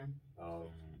 Yeah.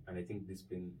 And I think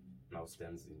discipline now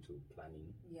stands into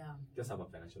planning. Yeah. Just have a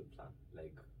financial plan.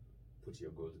 Like, put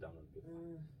your goals down on paper.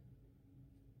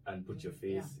 And put your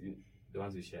face in the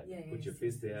ones we share. Put your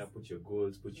face there, put your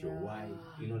goals, put your why.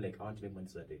 Like, I want to make money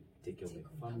so that I take care of my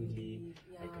family.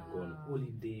 I can go on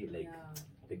holiday. Like,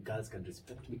 the girls can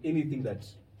respect me. Anything that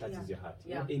touches your heart.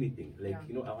 Anything. Like,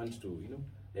 I want to,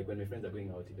 like when my friends are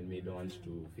going out, even me, don't want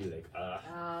to feel like,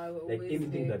 like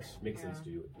anything that makes sense to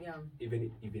you.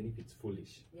 Even if it's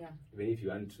foolish. Even if you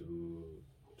want to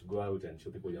go out and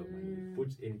show people you have money,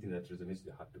 put anything that resonates with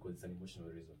your heart, because it's an emotional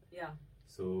reason.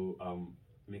 So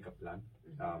make a plan,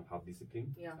 have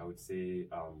discipline. I would say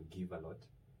give a lot.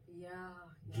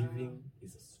 Giving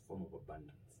is a form of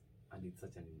abundance, and it's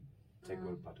such an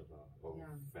integral part of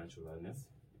financial wellness.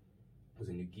 Because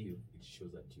when you give, it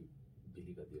shows that you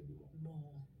believe that there'll be more.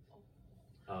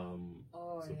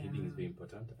 So giving is very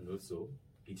important, and also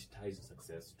it ties your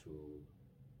success to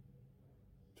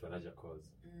a larger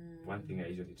cause. One thing I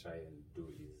usually try and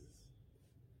do is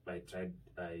I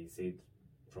said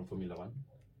from Formula 1,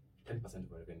 10%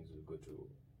 of our revenues will go to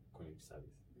community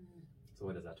service. So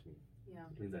what does that mean?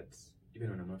 It means that even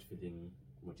when I'm not feeling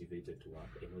motivated to work,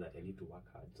 I know that I need to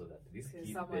work hard so that this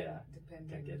kid there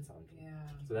can get something.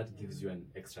 So that gives you an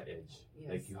extra edge.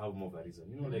 Like, you have more of a reason.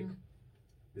 Like,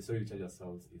 the story you tell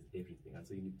yourselves is everything, and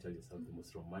so you need to tell yourself the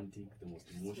most romantic, the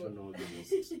most emotional, the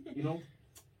most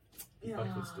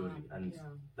impactful story, and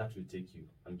that will take you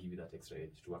and give you that extra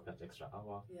edge to work that extra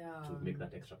hour, to make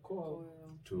that extra call,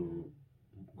 to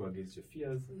go against your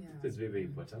fears. So it's very, very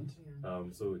important.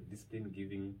 So discipline,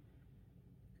 giving,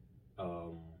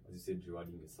 as you said,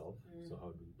 rewarding yourself. So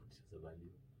how do we put it as a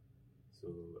value? So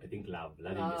I think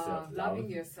loving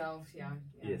yourself.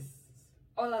 Yes.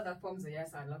 All other forms of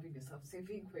are loving yourself.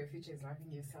 Saving for your future is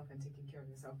loving yourself and taking care of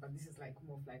yourself. But this is like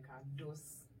more of like a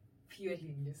dose,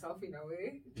 fueling yourself in a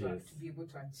way to be able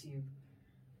to achieve,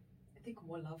 I think,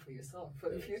 more love for yourself for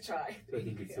the future. So I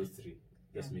think it's those 3.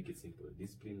 Just make it simple: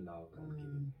 discipline, love, and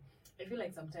giving. I feel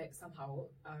like somehow,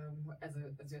 as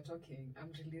you're talking,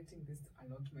 I'm relating this a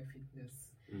lot to my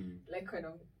fitness. Like,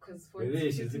 because for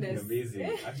she's looking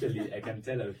amazing. Actually, I can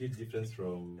tell a huge difference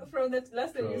from the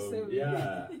last time you saw me.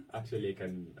 Yeah, actually, I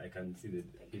can see the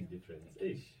big difference.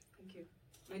 Thank you.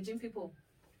 My gym people.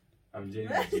 I'm jelling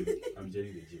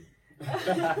the gym.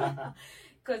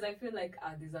 Because I feel like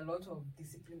there's a lot of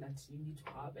discipline that you need to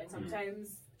have, and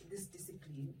sometimes this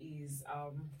discipline is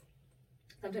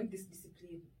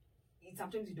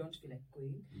sometimes you don't feel like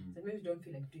going. Sometimes you don't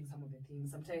feel like doing some of the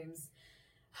things. Sometimes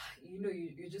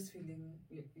you're just feeling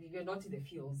you're not in the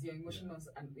feels. Your emotions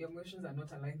are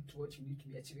not aligned to what you need to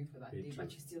be achieving for that day,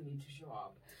 but you still need to show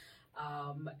up.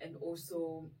 And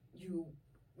also you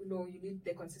need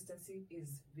the consistency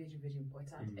is very, very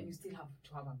important, and you still have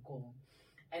to have a goal.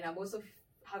 And I'm also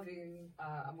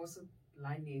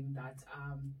learning that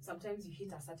sometimes you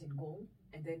hit a certain goal,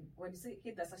 and then when you say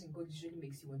hit a certain goal, it usually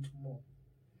makes you want more.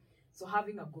 So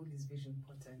having a goal is very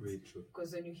important. Very true.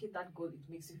 Because when you hit that goal, it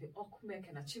makes you feel, oh, Kume, I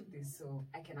can achieve this, so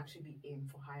I can actually aim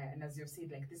for higher. And as you've said,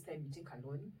 like this time you take a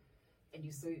loan, and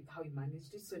you saw how you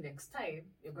managed it. So next time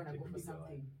you're gonna go for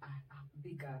something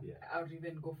bigger, or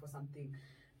even go for something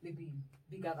maybe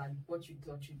bigger than what you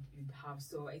thought you'd have.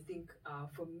 So I think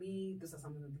for me, those are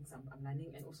some of the things I'm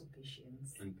learning, and also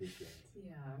patience.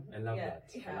 I love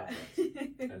that.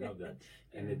 I love that.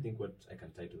 And I think what I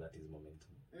can tie to that is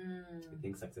momentum. I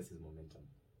think success is momentum.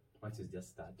 once you just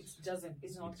start, it's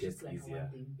not it gets just like easier. one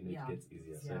thing. It gets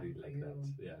easier. So I really like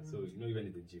that. Yeah. Mm. So even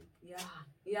in the gym.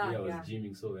 Yeah. I was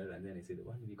gymming so well, and then I said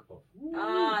 1 week off.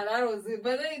 That was it.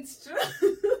 But then it's true.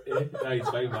 Now it's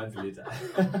 5 months later.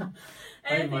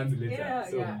 5 months later.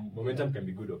 So momentum can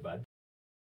be good or bad.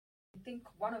 I think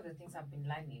one of the things I've been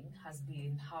learning has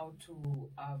been how to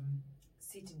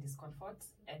sit in discomfort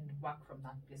and work from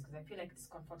that place, because I feel like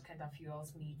discomfort kind of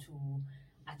fuels me to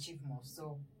achieve more.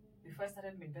 So before I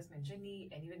started my investment journey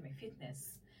and even my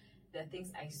fitness, the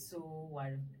things I saw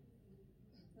were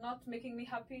not making me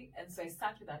happy, and so I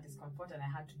sat with that discomfort, and I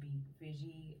had to be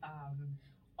very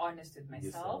honest with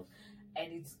myself,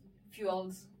 and it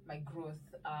fueled my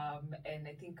growth. And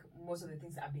I think most of the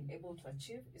things I've been able to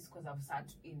achieve is because I've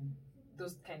sat in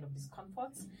those kind of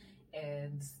discomforts,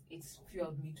 and it's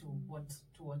fueled me to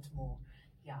want more.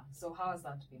 So how has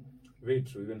that been? Very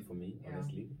true. Even for me,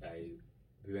 honestly,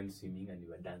 we went swimming and we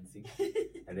were dancing,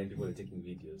 and then people were taking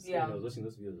videos. So when I was watching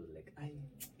those videos, I was like,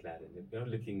 Clarence, you're not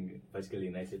looking particularly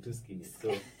nice, you're too skinny.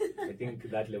 So I think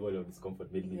that level of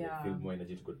discomfort made me feel more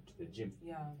energy to go to the gym.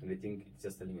 And I think it's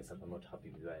just telling yourself, I'm not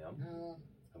happy with where I am.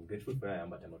 I'm grateful for where I am,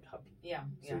 but I'm not happy.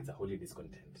 So it's a holy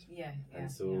discontent.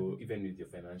 And so even with your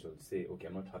financial, say, okay,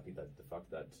 I'm not happy that the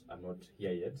fact that I'm not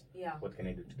here yet. What can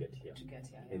I do to get here?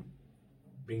 It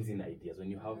brings in ideas. When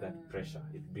you have that pressure,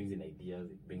 it brings in ideas,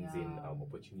 it brings in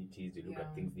opportunities. You look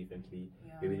at things differently.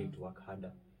 You're willing to work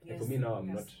harder. And for me now,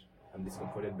 I'm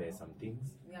discomforted by some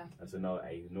things, and so now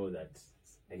I know that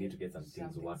I need to get some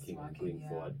things working and going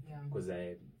forward, because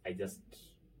I just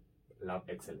love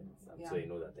excellence, and so I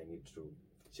know that I need to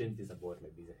change this about my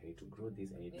business. I need to grow this.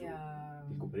 I need to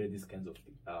incorporate these kinds of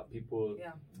people.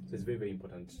 So it's very, very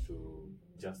important to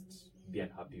just be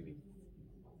unhappy with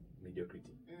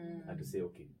mediocrity and to say,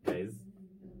 okay, guys,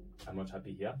 I'm not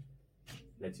happy here.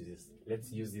 Let's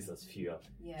use this as fuel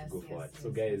to go forward.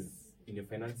 So guys, in your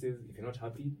finances, if you're not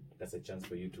happy, that's a chance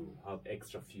for you to have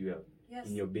extra fuel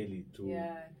in your belly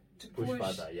to push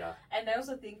further. And I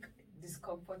also think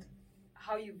discomfort,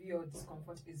 how you view your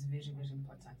discomfort is very, very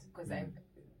important, because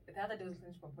the other day I was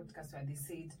listening to a podcast where they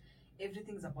said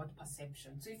everything's about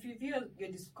perception. So if you view your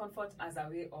discomfort as a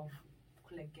way of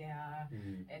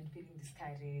and feeling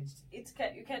discouraged,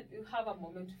 you have a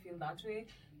moment to feel that way,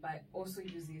 but also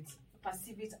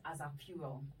perceive it as a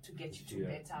fuel to get you to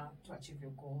better, to achieve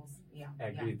your goals. I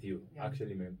agree with you.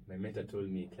 Actually, my mentor told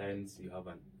me, Clarence, you have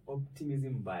an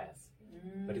optimism bias,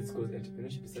 but it's because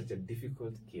entrepreneurship is such a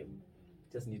difficult game.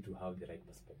 You just need to have the right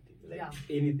perspective. Like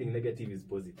anything negative is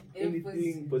positive.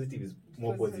 Anything positive is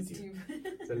more positive.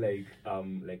 So like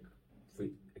for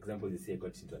example, this year I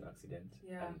got into an accident,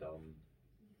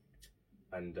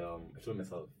 and I told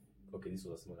myself, okay, this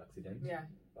was a small accident.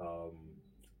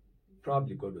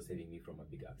 Probably God was saving me from a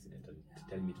big accident and to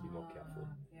tell me to be more careful.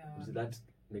 So that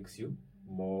makes you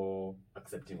more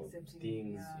accepting of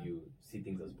things. You see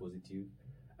things as positive.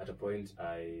 At a point,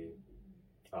 I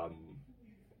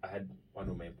had one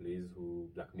of my employees who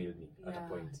blackmailed me at a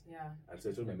point. And so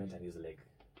I told my mentor, and he was like,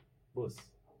 boss,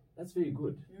 that's very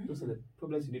good. Those are the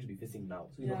problems you need to be facing now,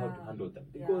 so you know how to handle them.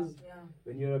 Because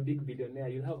when you're a big billionaire,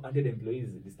 you'll have 100 employees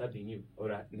disturbing you,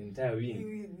 or an entire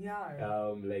wing.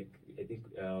 Like I think,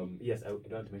 yes, I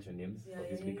don't want to mention names of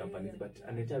these big companies, but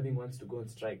an entire wing wants to go on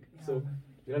strike. So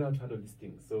you don't know how to handle these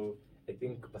things. So I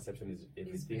think perception is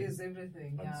everything. Is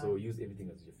everything. And so use everything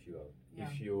as your fuel.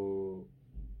 If you're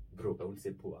broke, I wouldn't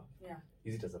say poor.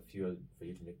 Use it as a fuel for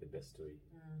you to make the best story.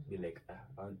 Be like,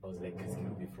 I was like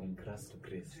Ruby from grass to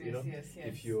grace. You know,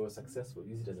 if you're successful,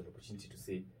 use it as an opportunity to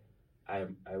say,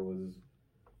 I'm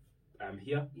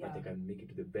here, but I can make it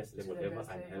to the best level ever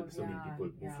and help so many people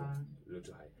move from low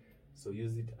to high. So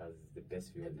use it as the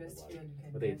best fuel in the world,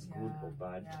 whether it's good or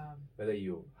bad. Whether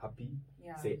you're happy,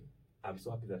 say, I'm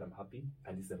so happy that I'm happy,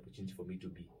 and this is an opportunity for me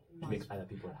to make other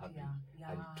people happy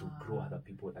and to grow other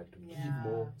people and to give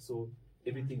more. So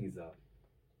everything is a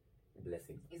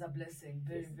blessing. It's a blessing.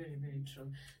 Very, very, very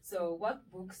true. So what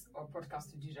books or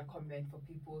podcasts would you recommend for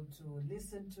people to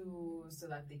listen to so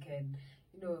that they can,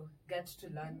 get to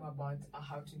learn more about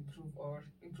how to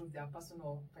improve their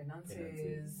personal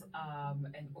finances,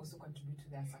 and also contribute to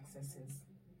their successes?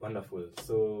 Wonderful.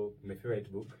 So my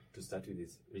favorite book to start with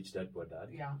is Rich Dad Poor Dad.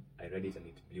 I read it and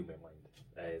it blew my mind.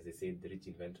 As they said, the rich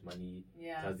invent money.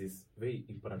 It has this very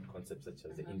important concepts such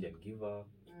as the Indian giver,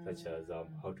 such as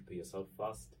how to pay yourself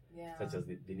first, such as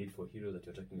the need for heroes that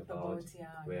you're talking about,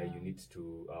 where you need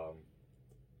to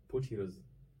put heroes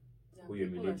who you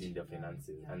emulate in their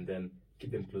finances and then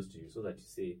keep them close to you so that you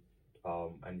say,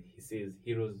 and he says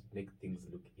heroes make things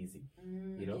look easy,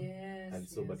 and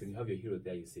so but when you have your hero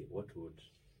there, you say, what would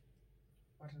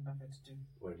Warren Buffett do?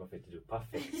 Warren Buffett do.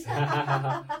 Perfect.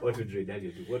 What would Ray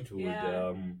Dalio do? What would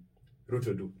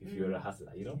Ruto do if you're a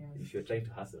hustler? You know, if you're trying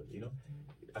to hustle, you know.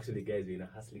 Actually, guys, we're in a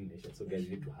hustling nation, so guys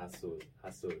need to hustle.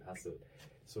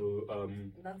 So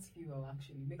that's fuel.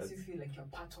 Actually, makes you feel like you're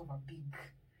part of a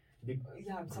big group,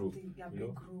 something,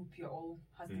 big group. You're all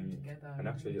hustling together. And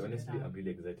actually, honestly, I'm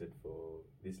really excited for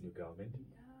this new government.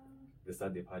 The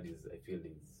start they've had is, I feel,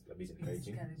 is a bit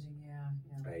encouraging.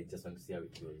 I just want to see how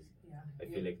it goes. I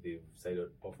feel like they've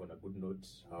started off on a good note.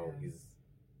 How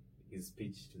his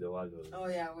speech to the world was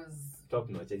was top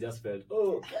notch. I just felt,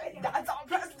 that's our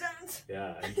president.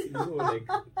 Yeah, and you know, like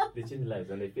they change lives,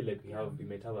 and I feel like we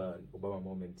might have an Obama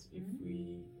moment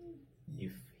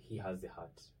if he has the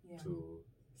heart to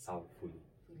serve fully,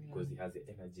 because he has the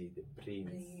energy, the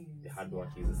brains, the hard work.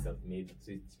 He's a self-made,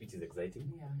 so which is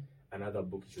exciting. Another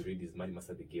book you should read is Money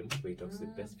Master the Game, where he talks the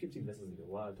best 50 investors in the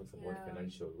world, talks about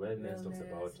financial wellness, talks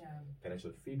about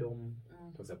financial freedom,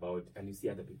 talks about, and you see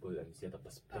other people and you see other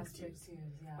perspectives.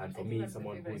 And for me,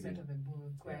 someone who's in of the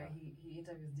book where he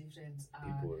interviews different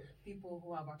people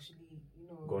who have actually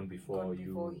gone before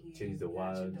you, changed the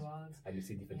world, and you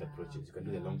see different approaches. You can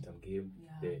do the long-term game,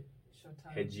 the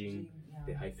hedging,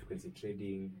 the high-frequency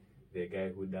trading, the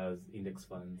guy who does index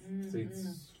funds. So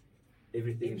it's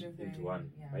everything into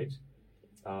one, right?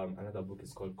 Another book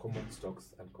is called Common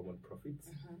Stocks and Common Profits,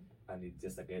 and it's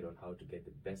just a guide on how to get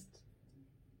the best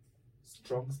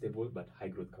strong, stable, but high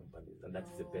growth companies, and that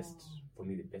is the best, for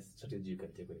me, the best strategy you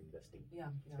can take when investing.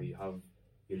 So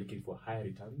you're looking for higher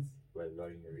returns while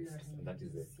lowering your risks, and that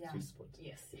is the sweet spot.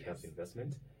 It comes to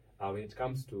investment. When it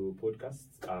comes to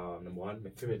podcasts, number one, my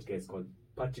favorite guy is called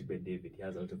Patrick by David. He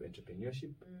has a lot of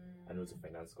entrepreneurship and also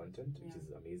finance content, which is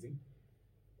amazing.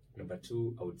 Number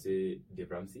two, I would say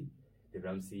Dave Ramsey. Dave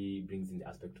Ramsey brings in the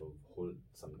aspect of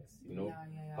wholesomeness. You know,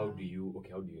 how do you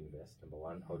invest? Number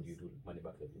one, how do you do money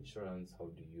back life insurance? How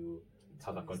do you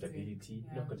have accountability?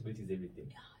 You know, accountability is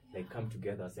everything. Like, come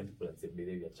together, send people and say,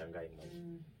 "Baby, we are Shanghai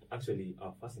man." Actually,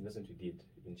 our first investment we did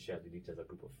in share, we did it as a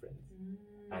group of friends,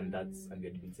 and we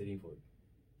had been saving for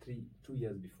 2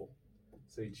 years before.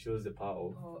 So it shows the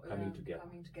power of coming together.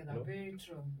 You know? Very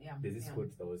true. There's this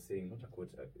quote that was saying, not a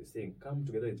quote, it's saying, come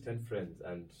together with 10 friends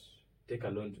and take a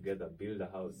loan together, build a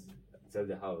house, sell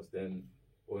the house, then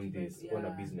own a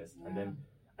business.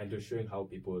 And they're showing how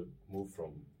people move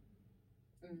from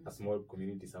a small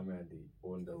community somewhere and they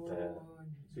own the entire.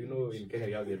 So, you know, in Kenya,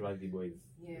 we have the Rwadi boys,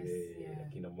 the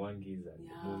Kinamwangis and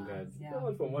the Mungas. They're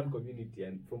all from one community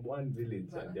and from one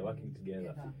village, and they're working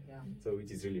together. So,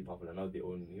 which is really powerful. And now they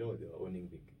own, you know, they're owning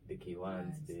the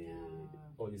K1s,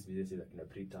 all these businesses like in a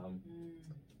pre-term,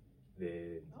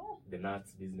 the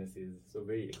nuts businesses. So,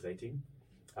 very exciting.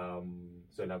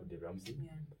 So, I love Dave Ramsey.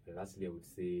 And lastly, I would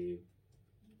say,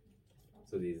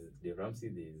 so there's Dave Ramsey,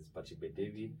 there's Patrick B.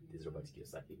 David, there's Robert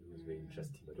Kiyosaki, who's very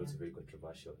interesting but also very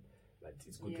controversial. But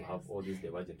it's good to have all these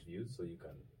divergent views so you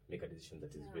can make a decision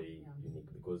that is very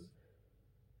unique, because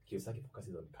Kiyosaki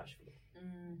focuses on cash flow.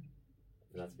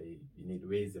 That's very, you need,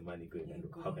 where is the money going and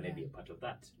how can I be a part of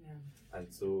that?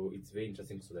 And so it's very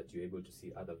interesting so that you're able to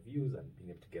see other views and bring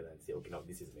them together and say, okay, now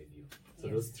this is my view. So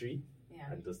those three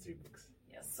and those 3 books.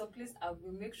 So please,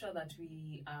 we'll make sure that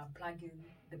we plug in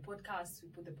the podcast. We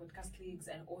put the podcast links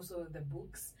and also the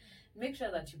books. Make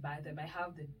sure that you buy them. I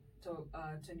have the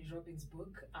Tony Robbins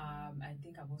book. I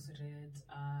think I've also read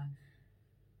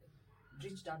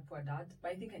Rich Dad Poor Dad,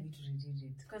 but I think I need to reread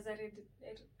it because I read it.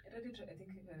 I think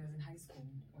when I was in high school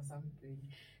or something.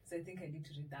 So I think I need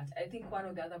to read that. I think one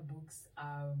of the other books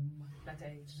that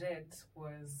I read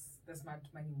was The Smart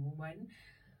Money Woman,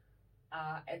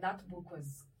 and that book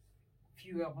was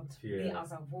fueled me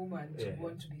as a woman to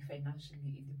want to be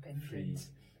financially independent.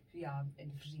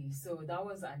 And free. So that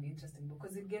was an interesting book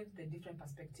because it gave the different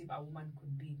perspective a woman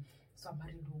could be. So a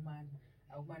married woman,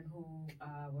 a woman who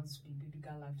wants to be baby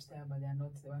girl lifestyle, but they're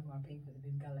not the one who are paying for the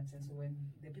baby girl lifestyle. So when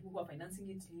the people who are financing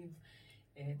it leave,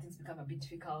 things become a bit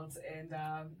difficult. And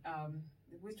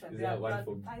which one? Is there one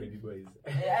for baby boys?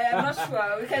 I'm not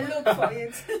sure. We can look for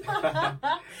it.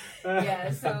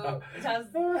 So it has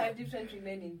 5 different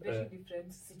women in very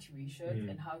different situations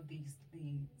and how they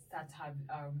start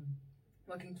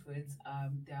working towards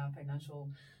their financial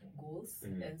goals.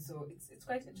 And so it's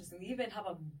quite interesting. We even have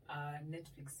a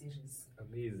Netflix series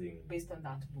based on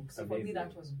that book. So for me,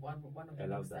 that was one of the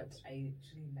books that I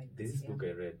really liked. This book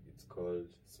I read, it's called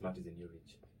Smart is the New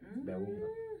Rich by a woman.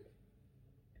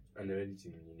 And I read it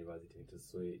in university. It was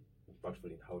so impactful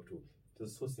in how to. It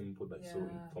was so simple but so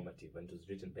informative, and it was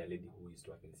written by a lady who used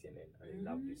to work in CNN. I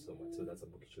loved it so much. So that's a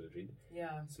book you should read.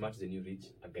 Smart is the New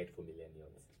Rich, a guide for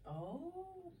millennials.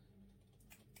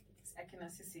 I can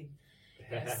see.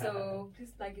 Yeah, so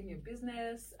please plug in your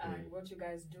business and what you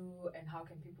guys do and how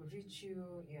can people reach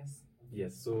you.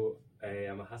 Yes, so I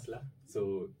am a hustler.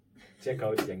 So check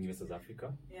out Young Investors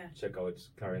Africa. Yeah. Check out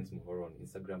Clarence Muhoro on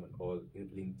Instagram and all,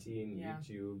 LinkedIn,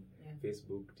 YouTube,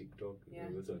 Facebook, TikTok.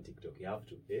 We're also on TikTok. You have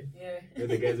to, eh? Yeah. You know,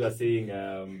 the guys were saying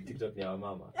TikTok ni our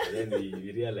mama. And then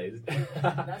we realized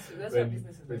that's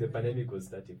when the pandemic was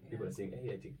starting, people were saying,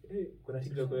 hey, kuna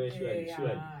TikTok where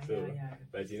surely.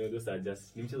 But you know, those are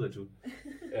just nimchezo too.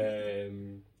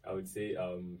 I would say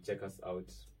check us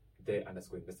out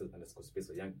 _investors_space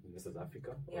or Young Investors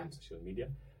Africa on social media,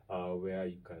 where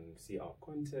you can see our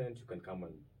content. You can come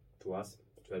on to us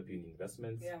to help you in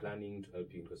investments, planning, to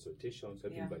help you in consultations, to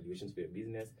help you in valuations for your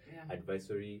business,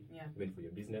 advisory, even for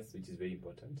your business, which is very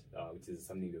important, which is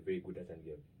something we're very good at and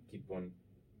we keep on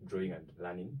growing and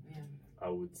learning. I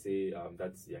would say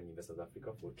that's Young Investors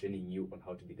Africa for training you on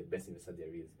how to be the best investor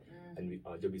there is. And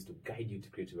our job is to guide you to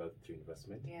create wealth through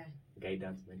investment,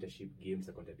 guidance, mentorship, games,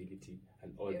 accountability,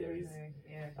 and all there is.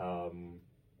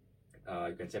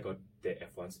 You can check out the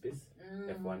F1 space,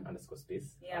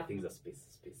 F1_space. Things are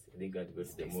space. I think I got to go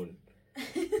to the moon.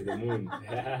 To the moon.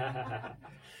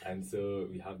 And so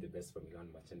we have the best Formula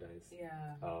 1 merchandise.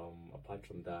 Apart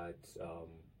from that,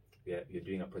 we're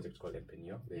doing a project called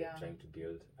Empreneur. We're trying to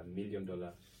build $1 million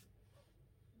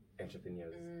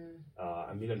entrepreneurs,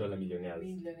 $1 million millionaires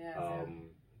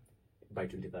by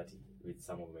 2030 with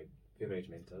some of my favorite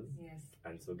mentors.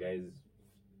 And so guys,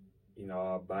 in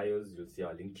our bios you'll see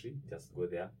our link tree. Just go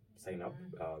there, sign up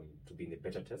to be in the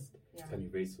beta test. It's coming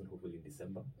very soon, hopefully in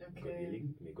December. God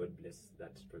willing. May God bless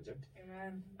that project.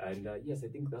 Amen. And yes, I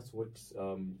think that's what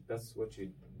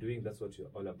you're doing. That's what you're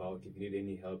all about. If you need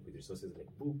any help with resources like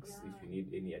books, if you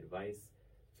need any advice,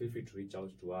 feel free to reach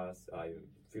out to us.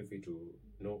 Feel free to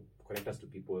connect us to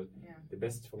people. The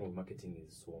best form of marketing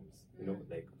is swarms.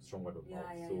 Like strong word of mouth.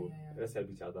 Let's help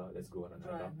each other. Let's go one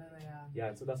another.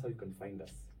 So that's how you can find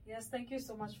us. Yes, thank you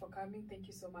so much for coming. Thank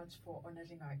you so much for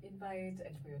honoring our invite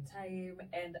and for your time.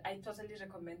 And I totally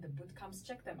recommend the bootcamps.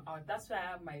 Check them out. That's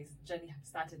where my journey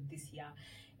started this year.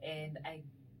 And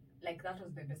that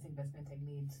was the best investment I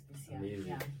made this year.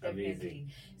 Amazing. Definitely.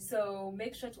 Amazing. So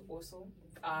make sure to also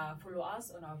follow us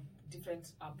on our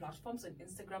different platforms on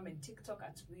Instagram and TikTok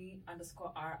at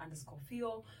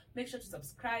we_r_fio. Make sure to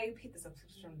subscribe, hit the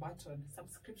subscription button.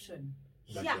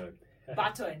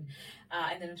 Button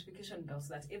and the notification bell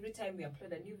so that every time we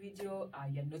upload a new video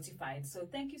you're notified. So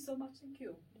thank you so much. Thank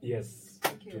you. Yes,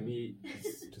 thank you. To me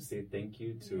it's to say thank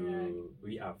you to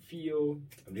We Are Fio.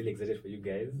 I'm really excited for you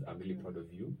guys. I'm really proud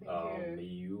of you.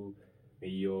 May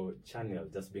your channel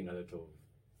just bring a lot of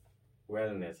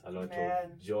wellness, a lot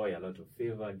of joy, a lot of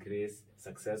favor, grace,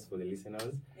 success for the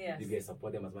listeners. You guys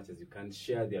support them as much as you can.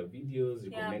 Share their videos,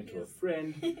 recommend to a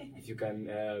friend. If you can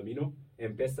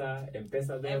M-Pesa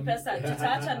them.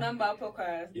 Tutacha number hapo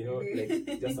kwa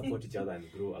just support each other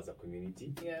and grow as a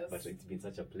community. But it's been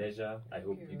such a pleasure. I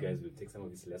hope you guys will take some of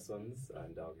these lessons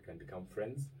and we can become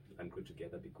friends and grow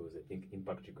together, because I think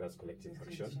impact requires collective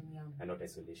action and not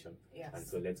isolation. And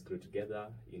so let's grow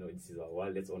together. This is our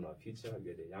world. Let's own our future.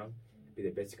 We're the young. Be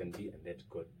the best you can be and let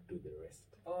God do the rest.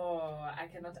 I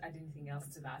cannot add anything else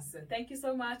to that. So thank you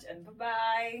so much and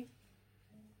bye-bye.